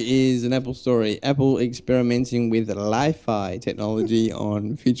do is an Apple story. Apple experimenting with Li-Fi technology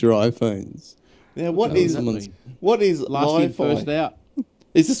on future iPhones. Now, what is Last in, Li-Fi? first out.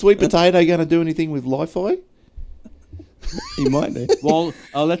 Is the sweet potato going to do anything with Li-Fi? He might do. Well,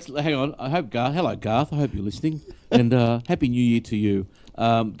 let's hang on. I hope hello Garth. I hope you're listening, and Happy New Year to you,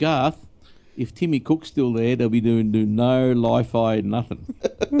 Garth. If Timmy Cook's still there, they'll be doing no Li-Fi, nothing.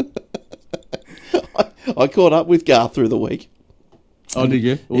 I caught up with Garth through the week. Oh, did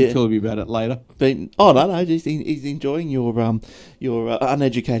you? We'll Yeah. tell me about it later. No, he's enjoying your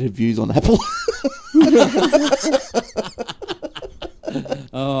uneducated views on Apple.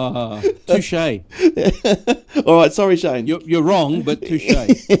 Touche. All right, sorry, Shane. You're wrong, but touche.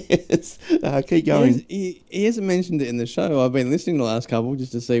 Yes. Keep going. He hasn't mentioned it in the show. I've been listening to the last couple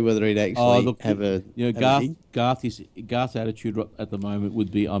just to see whether he'd actually have a. You know, Garth's attitude at the moment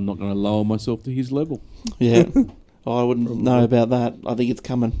would be, I'm not going to lower myself to his level. Yeah. I wouldn't know about that. I think it's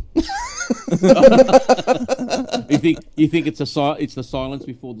coming. You think it's the silence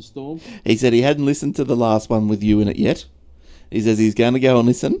before the storm? He said he hadn't listened to the last one with you in it yet. He says he's going to go and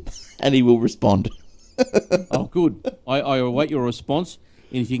listen, and he will respond. Oh, good. I await your response.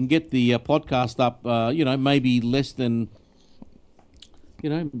 And if you can get the podcast up, maybe less than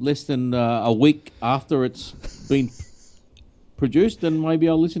a week after it's been produced, then maybe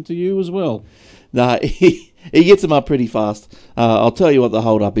I'll listen to you as well. No, he gets them up pretty fast. I'll tell you what the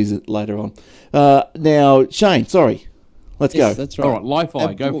hold up is later on. Now, Shane, sorry. Let's go. That's right. All right,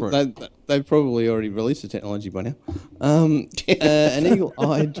 Li-Fi, go for it. They've probably already released the technology by now. An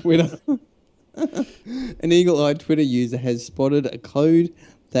eagle-eyed Twitter... An eagle-eyed Twitter user has spotted a code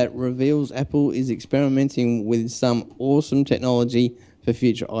that reveals Apple is experimenting with some awesome technology for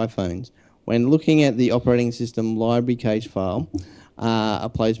future iPhones. When looking at the operating system library cache file, a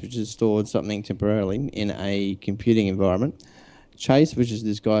place which has stored something temporarily in a computing environment, Chase, which is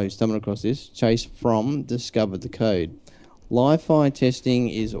this guy who stumbled across this, Chase From discovered the code. Li-Fi testing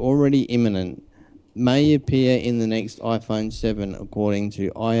is already imminent, may appear in the next iPhone 7 according to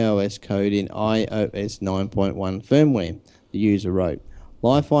iOS code in iOS 9.1 firmware, the user wrote.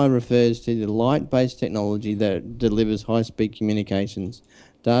 Li-Fi refers to the light-based technology that delivers high-speed communications.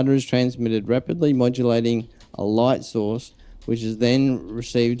 Data is transmitted rapidly, modulating a light source, which is then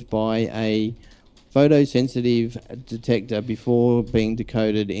received by a photosensitive detector before being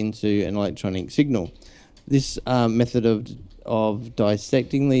decoded into an electronic signal. This method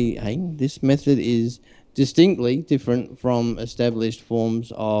this method is distinctly different from established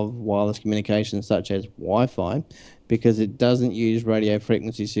forms of wireless communication such as Wi-Fi because it doesn't use radio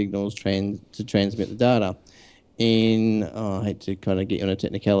frequency signals to transmit the data. I hate to kind of get you on a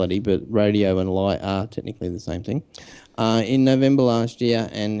technicality, but radio and light are technically the same thing. In November last year,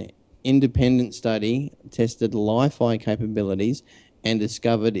 an independent study tested Li-Fi capabilities and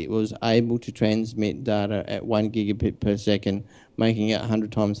discovered it was able to transmit data at 1 gigabit per second, making it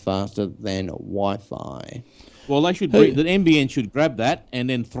 100 times faster than Wi-Fi. Well, the NBN should grab that and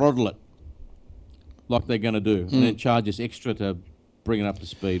then throttle it, like they're going to do, and then charge us extra to bring it up to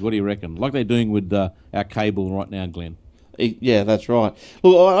speed. What do you reckon? Like they're doing with our cable right now, Glenn. Yeah, that's right.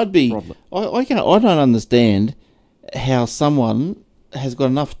 Look, I don't understand how someone has got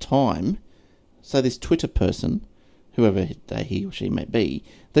enough time. So this Twitter person, whoever he or she may be,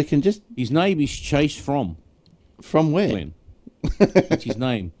 that can just... His name is Chase From. From where? Glenn. That's his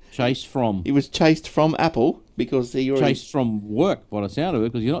name. Chase From. He was chased from Apple because he already... Chased from work, by the sound of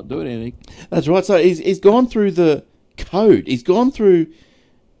it, because you're not doing anything. That's right. So he's gone through the code.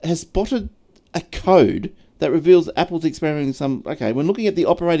 Has spotted a code that reveals Apple's experimenting some... Okay, when looking at the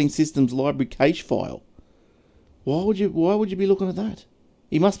operating system's library cache file, why would you be looking at that?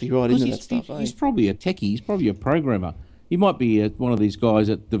 He must be right into that stuff. He's probably a techie. He's probably a programmer. He might be one of these guys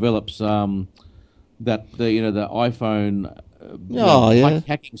that develops the iPhone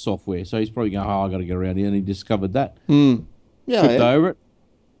hacking software. So he's probably going, I got to get around here, and he discovered that. Yeah, tripped over it.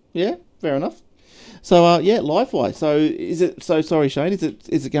 Yeah, fair enough. So Li-Fi. So is it? So sorry, Shane.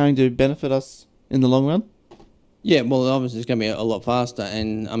 Is it going to benefit us in the long run? Yeah, well, obviously it's going to be a lot faster.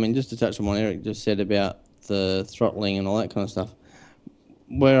 And I mean, just to touch on what Eric just said about the throttling and all that kind of stuff.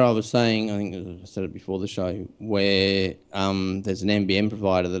 Where I was saying, I think I said it before the show, where there's an NBN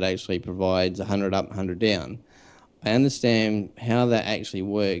provider that actually provides 100 up, 100 down. I understand how that actually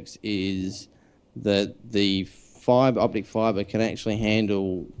works is that the optic fiber can actually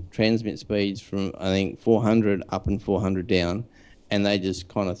handle transmit speeds from, I think, 400 up and 400 down, and they just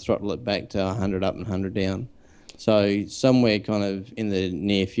kind of throttle it back to 100 up and 100 down. So somewhere kind of in the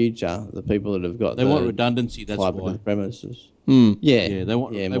near future, the people that have got they want redundancy. That's fiber why. to the premises. Yeah, they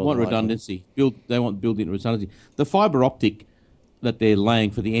want redundancy. They want built-in redundancy. The fiber optic that they're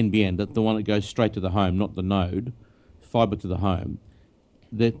laying for the NBN, that the one that goes straight to the home, not the node, fiber to the home.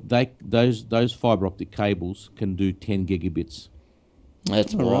 Those fiber optic cables can do 10 gigabits.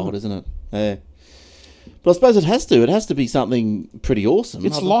 That's wild, isn't it? Yeah. But I suppose it has to. It has to be something pretty awesome.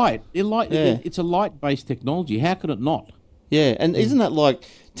 It's light. It's a light-based technology. How could it not? Yeah, and isn't that like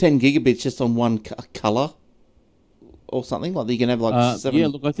 10 gigabits just on one colour or something? Like you can have like 7... Yeah,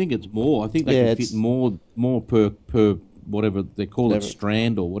 look, I think it's more. I think they can fit more per whatever they call it,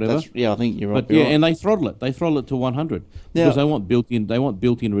 strand or whatever. I think you're right. But and they throttle it. They throttle it to 100 because they want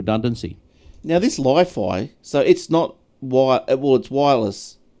built-in redundancy. Now this Li-Fi, so it's not it's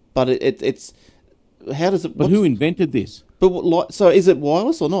wireless, but it's how does it? But who invented this? But so is it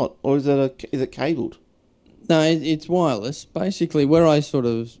wireless or not, or is it cabled? No, it's wireless. Basically, where I sort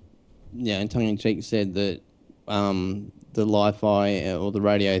of, in tongue in cheek, said that the Li-Fi or the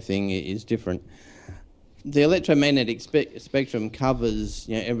radio thing is different. The electromagnetic spectrum covers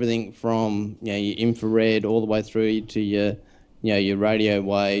everything from your infrared all the way through to your radio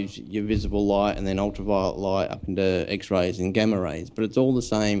waves, your visible light, and then ultraviolet light up into X-rays and gamma rays. But it's all the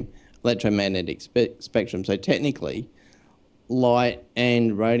same electromagnetic spectrum. So technically, light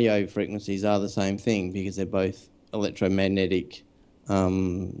and radio frequencies are the same thing because they're both electromagnetic.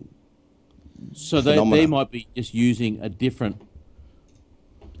 So they might be just using a different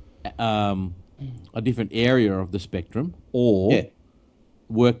area of the spectrum, or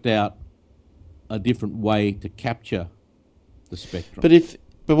worked out a different way to capture the spectrum.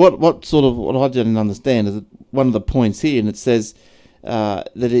 But what I didn't understand is that one of the points here, and it says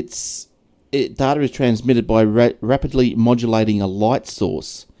that data is transmitted by rapidly modulating a light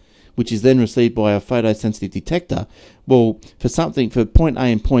source, which is then received by a photosensitive detector. Well, for point A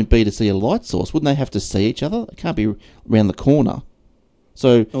and point B to see a light source, wouldn't they have to see each other? It can't be around the corner.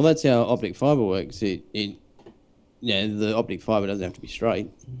 So, well, that's how optic fibre works. The optic fibre doesn't have to be straight.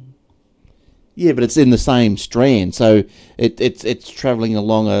 Yeah, but it's in the same strand, so it's travelling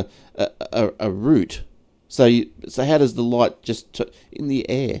along a route. So how does the light just in the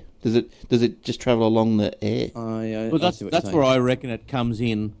air? Does it just travel along the air? Well, that's where I reckon it comes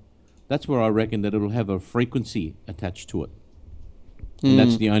in. That's where I reckon that it'll have a frequency attached to it, and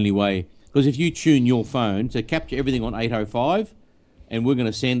that's the only way. Because if you tune your phone to capture everything on 805, and we're going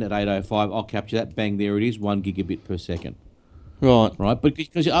to send at 805, I'll capture that. Bang, there it is, 1 gigabit per second. Right. But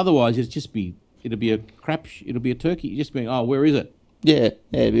because otherwise it'll be a crap. It'll be a turkey. You're just being, where is it? Yeah,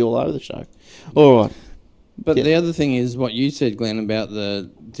 it'll be all over the show. All right. But the other thing is what you said, Glenn, about the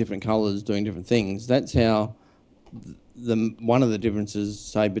different colours doing different things. That's how one of the differences,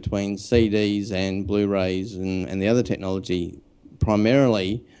 say, between CDs and Blu-rays and the other technology,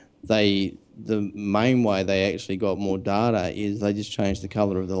 primarily the main way they actually got more data is they just changed the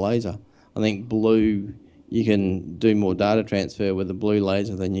colour of the laser. I think blue, you can do more data transfer with the blue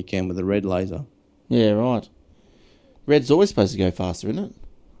laser than you can with the red laser. Yeah, right. Red's always supposed to go faster, isn't it?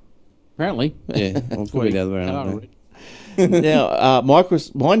 Apparently. Yeah, well, it could be the other way around. Now,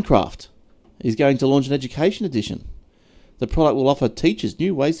 Minecraft is going to launch an education edition. The product will offer teachers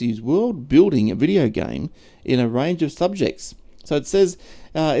new ways to use world-building a video game in a range of subjects. So it says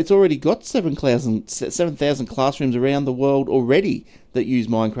it's already got 7,000 classrooms around the world already that use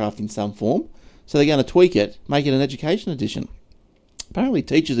Minecraft in some form. So they're going to tweak it, make it an education edition. Apparently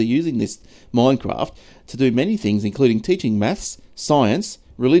teachers are using this Minecraft to do many things, including teaching maths, science,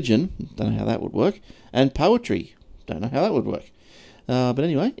 religion, don't know how that would work, and poetry, don't know how that would work. But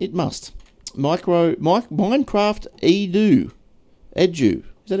anyway, it must. Minecraft Edu. Is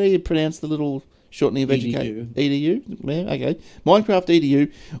that how you pronounce the little shortening of education? EDU? Yeah, okay. Minecraft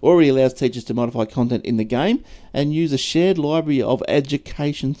EDU already allows teachers to modify content in the game and use a shared library of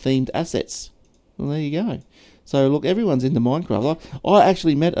education-themed assets. Well, there you go. So, look, everyone's into Minecraft. I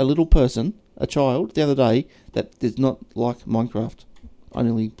actually met a little person, a child, the other day that does not like Minecraft. I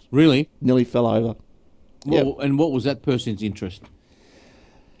nearly fell over. Well, yep. And what was that person's interest?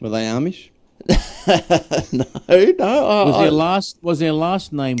 Were they Amish? No. Was their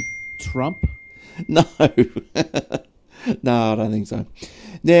last name Trump? No. No, I don't think so.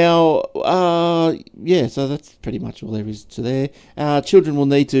 Now, so that's pretty much all there is to there. Children will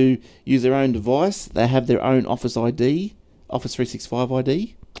need to use their own device. They have their own Office ID, Office 365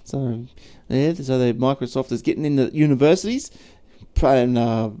 ID. So the Microsoft is getting into universities,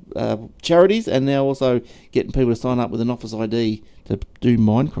 charities, and now also getting people to sign up with an Office ID to do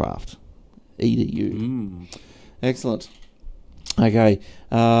Minecraft. EDU. Excellent. Okay,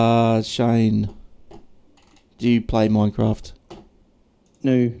 Shane, do you play Minecraft?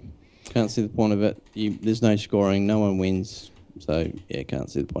 No, can't see the point of it. There's no scoring, no one wins, so yeah, can't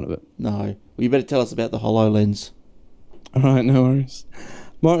see the point of it. No. Well, you better tell us about the HoloLens. All right, no worries.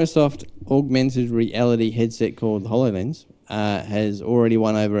 Microsoft augmented reality headset called the HoloLens has already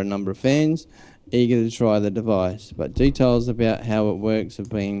won over a number of fans eager to try the device, but details about how it works have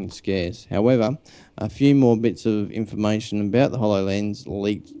been scarce. However, a few more bits of information about the HoloLens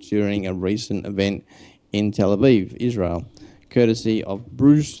leaked during a recent event in Tel Aviv, Israel, courtesy of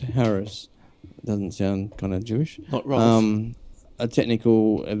Bruce Harris. Doesn't sound kind of Jewish. Not Rolf. A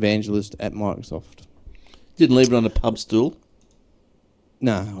technical evangelist at Microsoft. Didn't leave it on a pub stool.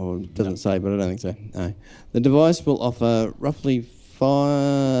 No, or it doesn't say, but I don't think so. No. The device will offer roughly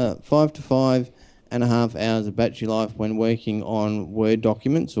 5 to 5.5 hours of battery life when working on Word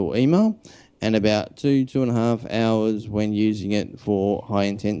documents or email, and about 2.5 hours when using it for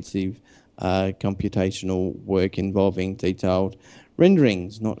high-intensive computational work involving detailed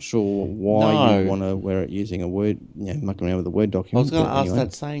renderings. Not sure why you want to wear it using a Word, mucking around with a Word document. I was going to ask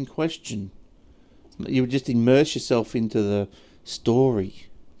that same question. You would just immerse yourself into the story.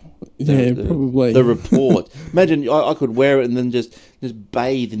 Probably. The report. Imagine I could wear it and then just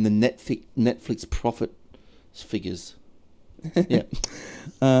bathe in the Netflix profit figures. Yeah.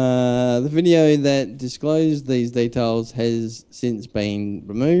 The video that disclosed these details has since been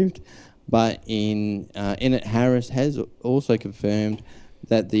removed, but in it, Harris has also confirmed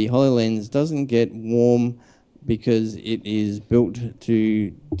that the HoloLens doesn't get warm because it is built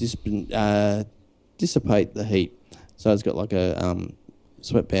to dissipate the heat. So it's got like a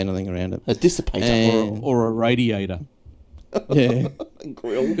sweatband or thing around it. A dissipator. Or a radiator. Yeah.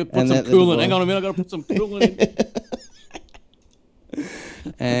 Grill. Put some coolant. Hang on a minute, I've got to put some coolant in.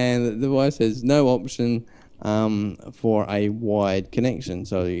 And the device has no option for a wired connection,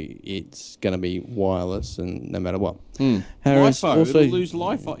 so it's going to be wireless and no matter what. Harris LiFi. also It'll lose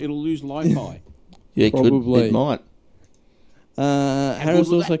Li-Fi. It'll lose Li-Fi. Yeah, probably. It might.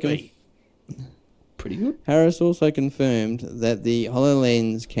 Harris also Pretty good. Harris also confirmed that the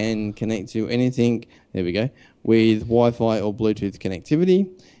HoloLens can connect to anything, there we go, with Wi-Fi or Bluetooth connectivity,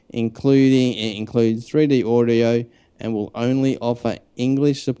 it includes 3D audio, and will only offer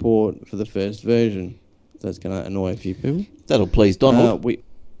English support for the first version. So that's going to annoy a few people. That'll please Donald. True.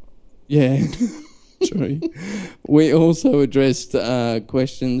 We also addressed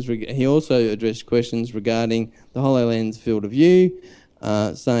questions. He also addressed questions regarding the HoloLens field of view,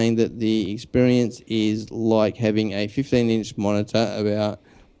 saying that the experience is like having a 15-inch monitor about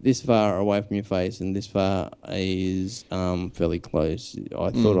this far away from your face, and this far is fairly close.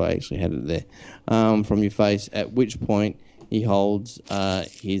 I thought I actually had it there from your face, at which point he holds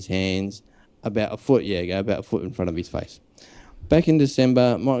his hands about a foot in front of his face. Back in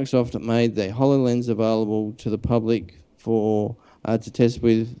December, Microsoft made the HoloLens available to the public for to test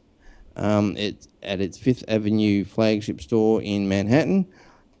with it at its Fifth Avenue flagship store in Manhattan,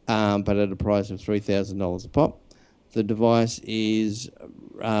 but at a price of $3,000 a pop. The device is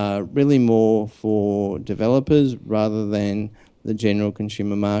really more for developers rather than the general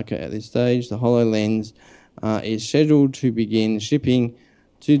consumer market at this stage. The HoloLens is scheduled to begin shipping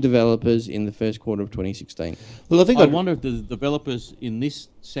to developers in the first quarter of 2016. Well, I wonder if the developers in this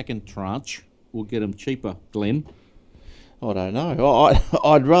second tranche will get them cheaper, Glenn. I don't know.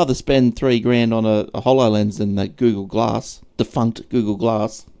 I'd rather spend $3,000 on a HoloLens than that Google Glass, defunct Google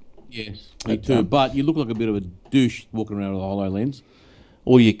Glass. Yes, me too. But you look like a bit of a douche walking around with a HoloLens.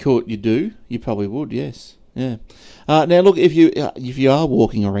 Or you probably would, yes. Yeah. Now look, if you are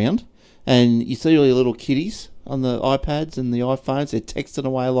walking around and you see all your little kiddies on the iPads and the iPhones, they're texting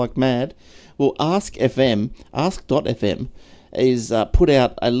away like mad. Well, Ask.fm is put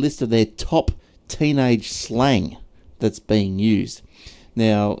out a list of their top teenage slang that's being used.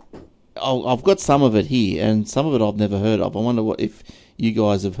 Now, I've got some of it here, and some of it I've never heard of. I wonder if you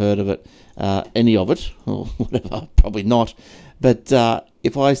guys have heard of it, any of it, or whatever. Probably not. But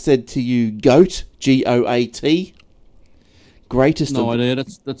if I said to you, GOAT, G-O-A-T, greatest. No idea.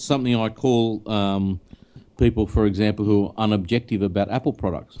 That's something I call people, for example, who are unobjective about Apple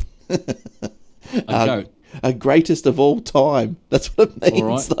products. A goat. A greatest of all time. That's what it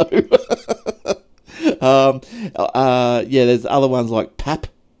means, though. There's other ones like PAP,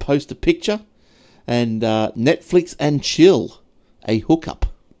 post a picture, and Netflix and chill, a hookup.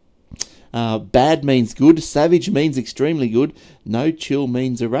 Bad means good, savage means extremely good, no chill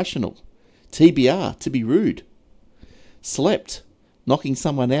means irrational. TBR, to be rude. Slept, knocking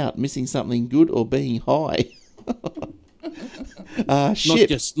someone out, missing something good, or being high.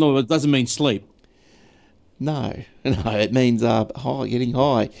 Ship. No, it doesn't mean sleep. No, it means high, getting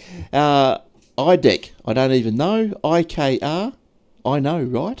high. IDEC, I don't even know. IKR, I know,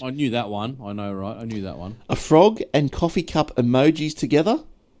 right? I knew that one. I know, right? I knew that one. A frog and coffee cup emojis together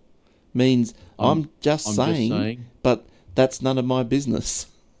means I'm just saying, but that's none of my business.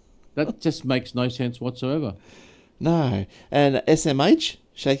 That just makes no sense whatsoever. No. And SMH,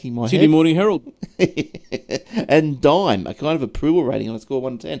 shaking my Sydney head. Morning Herald. And Dime, a kind of approval rating on a score of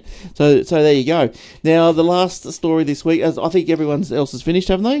 1 to 10. So there you go. Now, the last story this week, as I think everyone else has finished,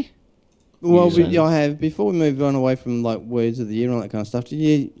 haven't they? Well, I have. Before we move on away from like words of the year and all that kind of stuff, did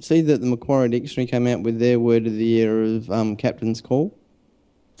you see that the Macquarie Dictionary came out with their word of the year of Captain's Call?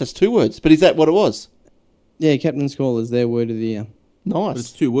 That's 2 words, but is that what it was? Yeah, Captain's Call is their word of the year. Nice. But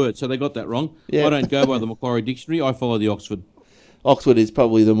it's 2 words, so they got that wrong. Yeah. I don't go by the Macquarie Dictionary. I follow the Oxford. Oxford is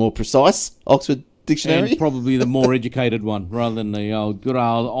probably the more precise Oxford Dictionary. And probably the more educated one, rather than the good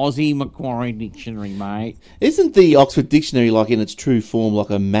old Aussie Macquarie Dictionary, mate. Isn't the Oxford Dictionary, like in its true form,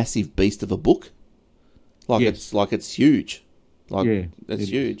 like a massive beast of a book? Like Yes. it's huge. Yeah, It's it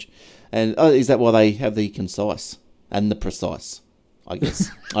huge. And is that why they have the concise and the precise? I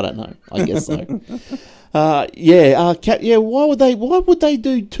guess. I don't know. I guess so. Why would they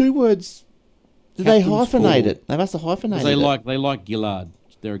do 2 words? Did they Captain's hyphenate Call. it? They must have hyphenated They it. like Gillard.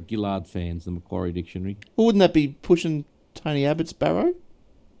 They're Gillard fans, the Macquarie Dictionary. Well, wouldn't that be pushing Tony Abbott's barrow?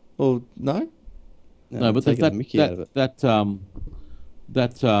 Or no? No, but taking the mickey out of it. that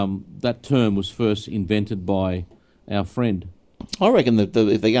term was first invented by our friend. I reckon that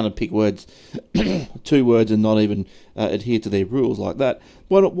if they're going to pick words, 2 words, and not even adhere to their rules like that,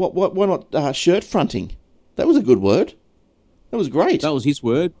 why not shirt fronting? That was a good word. That was great. That was his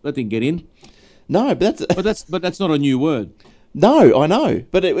word. That didn't get in. No, but That's not a new word. no, I know,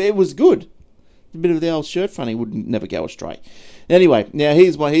 but it was good. A bit of the old shirt fronting would never go astray. Anyway, now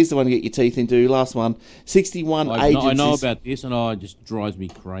here's the one to get your teeth into. Last one, 61 agencies. I know about this, and it just drives me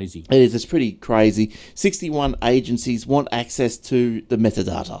crazy. It is. It's pretty crazy. 61 agencies want access to the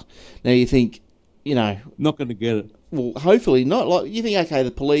metadata. Now you think, Not going to get it. well, hopefully not. Like you think, okay,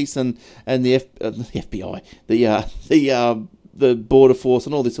 the police and the FBI, the border force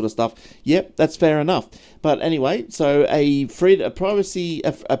and all this sort of stuff. Yep, that's fair enough. But anyway, so a privacy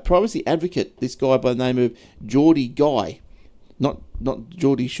advocate, this guy by the name of Geordie Guy, not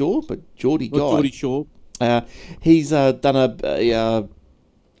Geordie Shaw, but Geordie Guy. Geordie Shaw. He's done a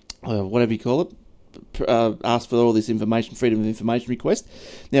whatever you call it. Asked for all this information, freedom of information request.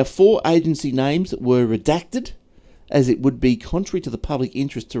 Now, 4 agency names were redacted, as it would be contrary to the public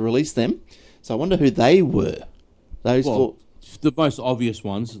interest to release them. So I wonder who they were. Those 4. The most obvious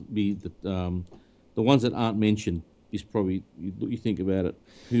ones would be the ones that aren't mentioned. Is probably you think about it.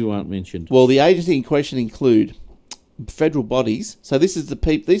 Who aren't mentioned? Well, the agency in question include federal bodies. So this is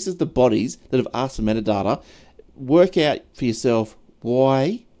the bodies that have asked for metadata. Work out for yourself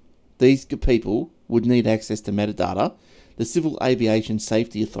why these people would need access to metadata. The Civil Aviation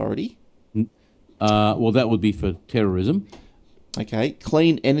Safety Authority. Well, that would be for terrorism. Okay.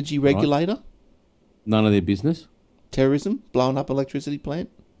 Clean Energy Regulator. None of their business. Terrorism. Blowing up electricity plant.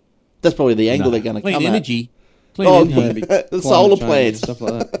 That's probably the angle they're going to come Clean at. energy. Clean energy. The solar plants. Stuff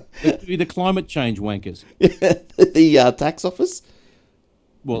like that. It could be the climate change wankers. The tax office.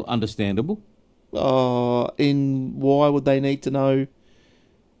 Well, understandable. In why would they need to know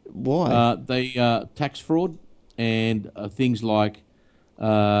why? They tax fraud and things like,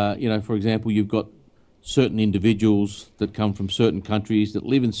 for example, you've got certain individuals that come from certain countries that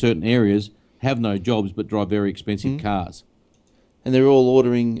live in certain areas, have no jobs, but drive very expensive cars. And they're all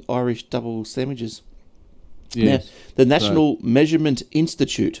ordering Irish double sandwiches. Yes. Now, the National Measurement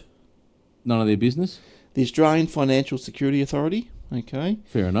Institute. None of their business. The Australian Financial Security Authority. Okay.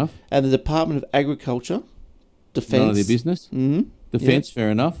 Fair enough. And the Department of Agriculture. Defence. None of their business. Mm-hmm. Defence, fair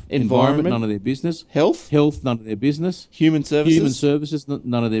enough. Environment. None of their business. Health. Health, none of their business. Human Services. Human Services,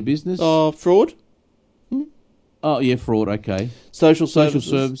 none of their business. Fraud. Oh, yeah, fraud, okay. Social Social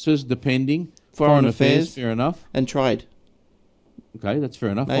Services. services, depending. Foreign Affairs. Fair enough. And Trade. Okay, that's fair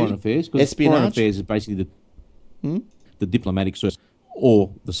enough. Maybe. Foreign Affairs. Because Espionage. Foreign Affairs is basically the diplomatic service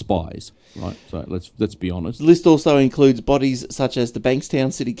or the spies, right? So let's be honest. The list also includes bodies such as the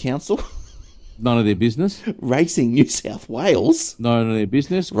Bankstown City Council, None of their business. Racing New South Wales, None of their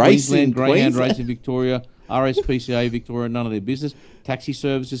business. Racing Queensland, Greyhound Queensland. Racing Victoria, RSPCA Victoria, none of their business. Taxi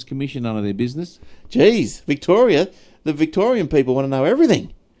Services Commission, none of their business. Geez, Victoria, the Victorian people want to know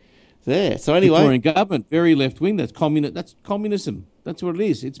everything. There. So anyway, Victorian government, very left wing. That's communism. That's what it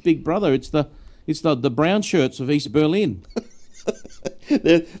is. It's Big Brother. It's the brown shirts of East Berlin.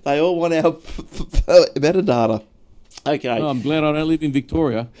 They all want our metadata. Okay. Oh, I'm glad I don't live in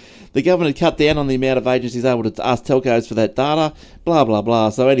Victoria. The government cut down on the amount of agencies able to ask telcos for that data. Blah blah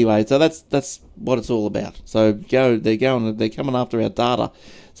blah. So anyway, so that's what it's all about. So they're coming after our data.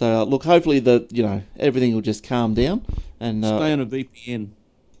 So look, hopefully everything will just calm down and stay on a VPN.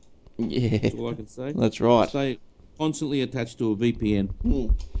 Yeah, that's all I can say. That's right. Stay constantly attached to a VPN.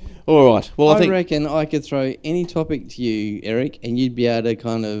 All right. Well, I reckon I could throw any topic to you, Eric, and you'd be able to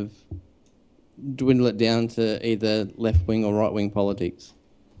kind of dwindle it down to either left wing or right wing politics.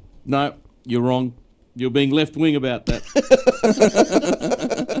 No, you're wrong. You're being left wing about that.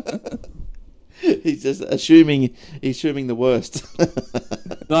 He's just assuming the worst.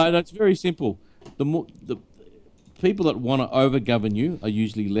 No, that's very simple. The people that want to overgovern you are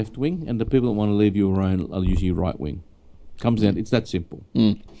usually left wing, and the people that want to leave you alone are usually right wing. Comes down. It's that simple.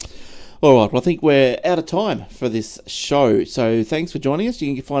 All right, well, I think we're out of time for this show. So thanks for joining us.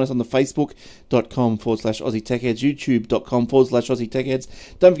 You can find us on the facebook.com/Aussie Tech Heads, youtube.com/Aussie Tech Heads.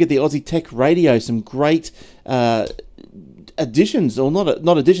 Don't forget the Aussie Tech Radio, some great additions, or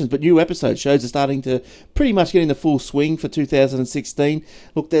not additions, but new episodes. Shows are starting to pretty much get in the full swing for 2016.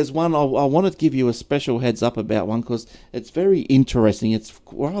 Look, there's one I wanted to give you a special heads up about one because it's very interesting. It's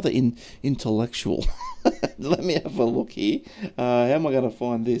rather intellectual. Let me have a look here. How am I going to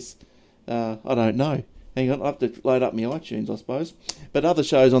find this? I don't know. Hang on, I have to load up my iTunes, I suppose. But other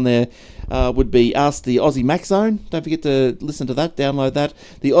shows on there would be us, the Aussie Mac Zone. Don't forget to listen to that, download that.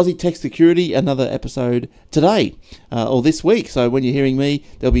 The Aussie Tech Security, another episode today, or this week. So when you're hearing me,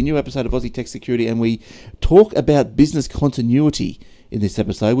 there'll be a new episode of Aussie Tech Security, and we talk about business continuity in this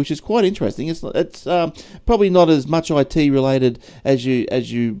episode, which is quite interesting. It's probably not as much IT related as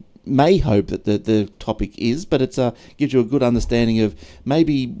you may hope that the topic is, but it gives you a good understanding of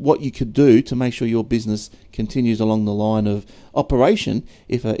maybe what you could do to make sure your business continues along the line of operation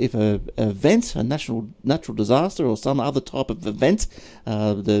if a event, a natural disaster or some other type of event,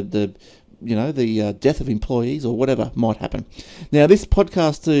 the death of employees or whatever might happen. Now, this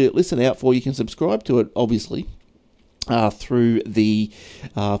podcast to listen out for, you can subscribe to it, obviously, through the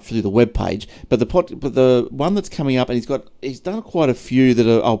web page, but the one that's coming up, and he's done quite a few that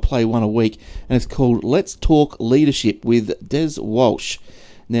I'll play one a week, and it's called Let's Talk Leadership with Des Walsh.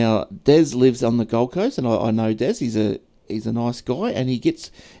 Now, Des lives on the Gold Coast, and I know Des. He's a nice guy, and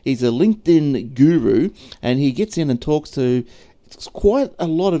he's a LinkedIn guru, and he gets in and talks to quite a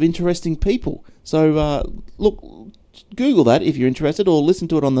lot of interesting people. So look. Google that if you're interested, or listen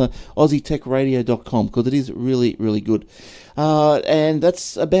to it on the AussieTechRadio.com, because it is really, really good. And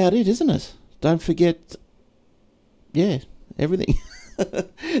that's about it, isn't it? Don't forget, everything.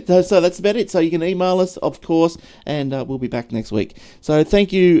 So that's about it. So you can email us, of course, and we'll be back next week. So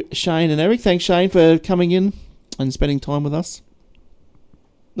thank you, Shane and Eric. Thanks, Shane, for coming in and spending time with us.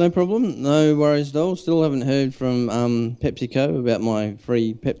 No problem. No worries at all. Still haven't heard from PepsiCo about my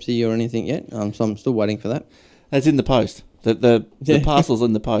free Pepsi or anything yet. So I'm still waiting for that. It's in the post. The parcel's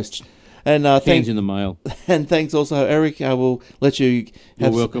in the post. And thanks in the mail. And thanks also, Eric. I will let you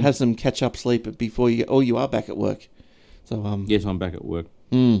have some catch-up sleep before you are back at work. So yes, I'm back at work.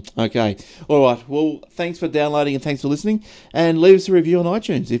 Okay. All right. Well, thanks for downloading and thanks for listening. And leave us a review on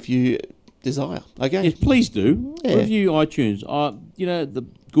iTunes if you desire. Okay. Yes, please do. Yeah. Review iTunes. The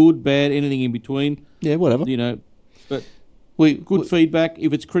good, bad, anything in between. Yeah, whatever. But good feedback.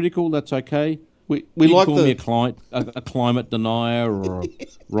 If it's critical, that's okay. We you like can call me a climate denier or a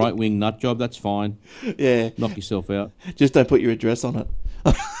right wing nut job. That's fine. Yeah, knock yourself out. Just don't put your address on it.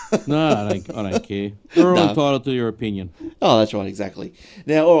 No, I don't care. You're all entitled to your opinion. Oh, that's right, exactly.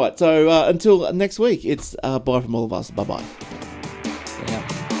 Now, all right. So until next week, it's bye from all of us. Bye bye.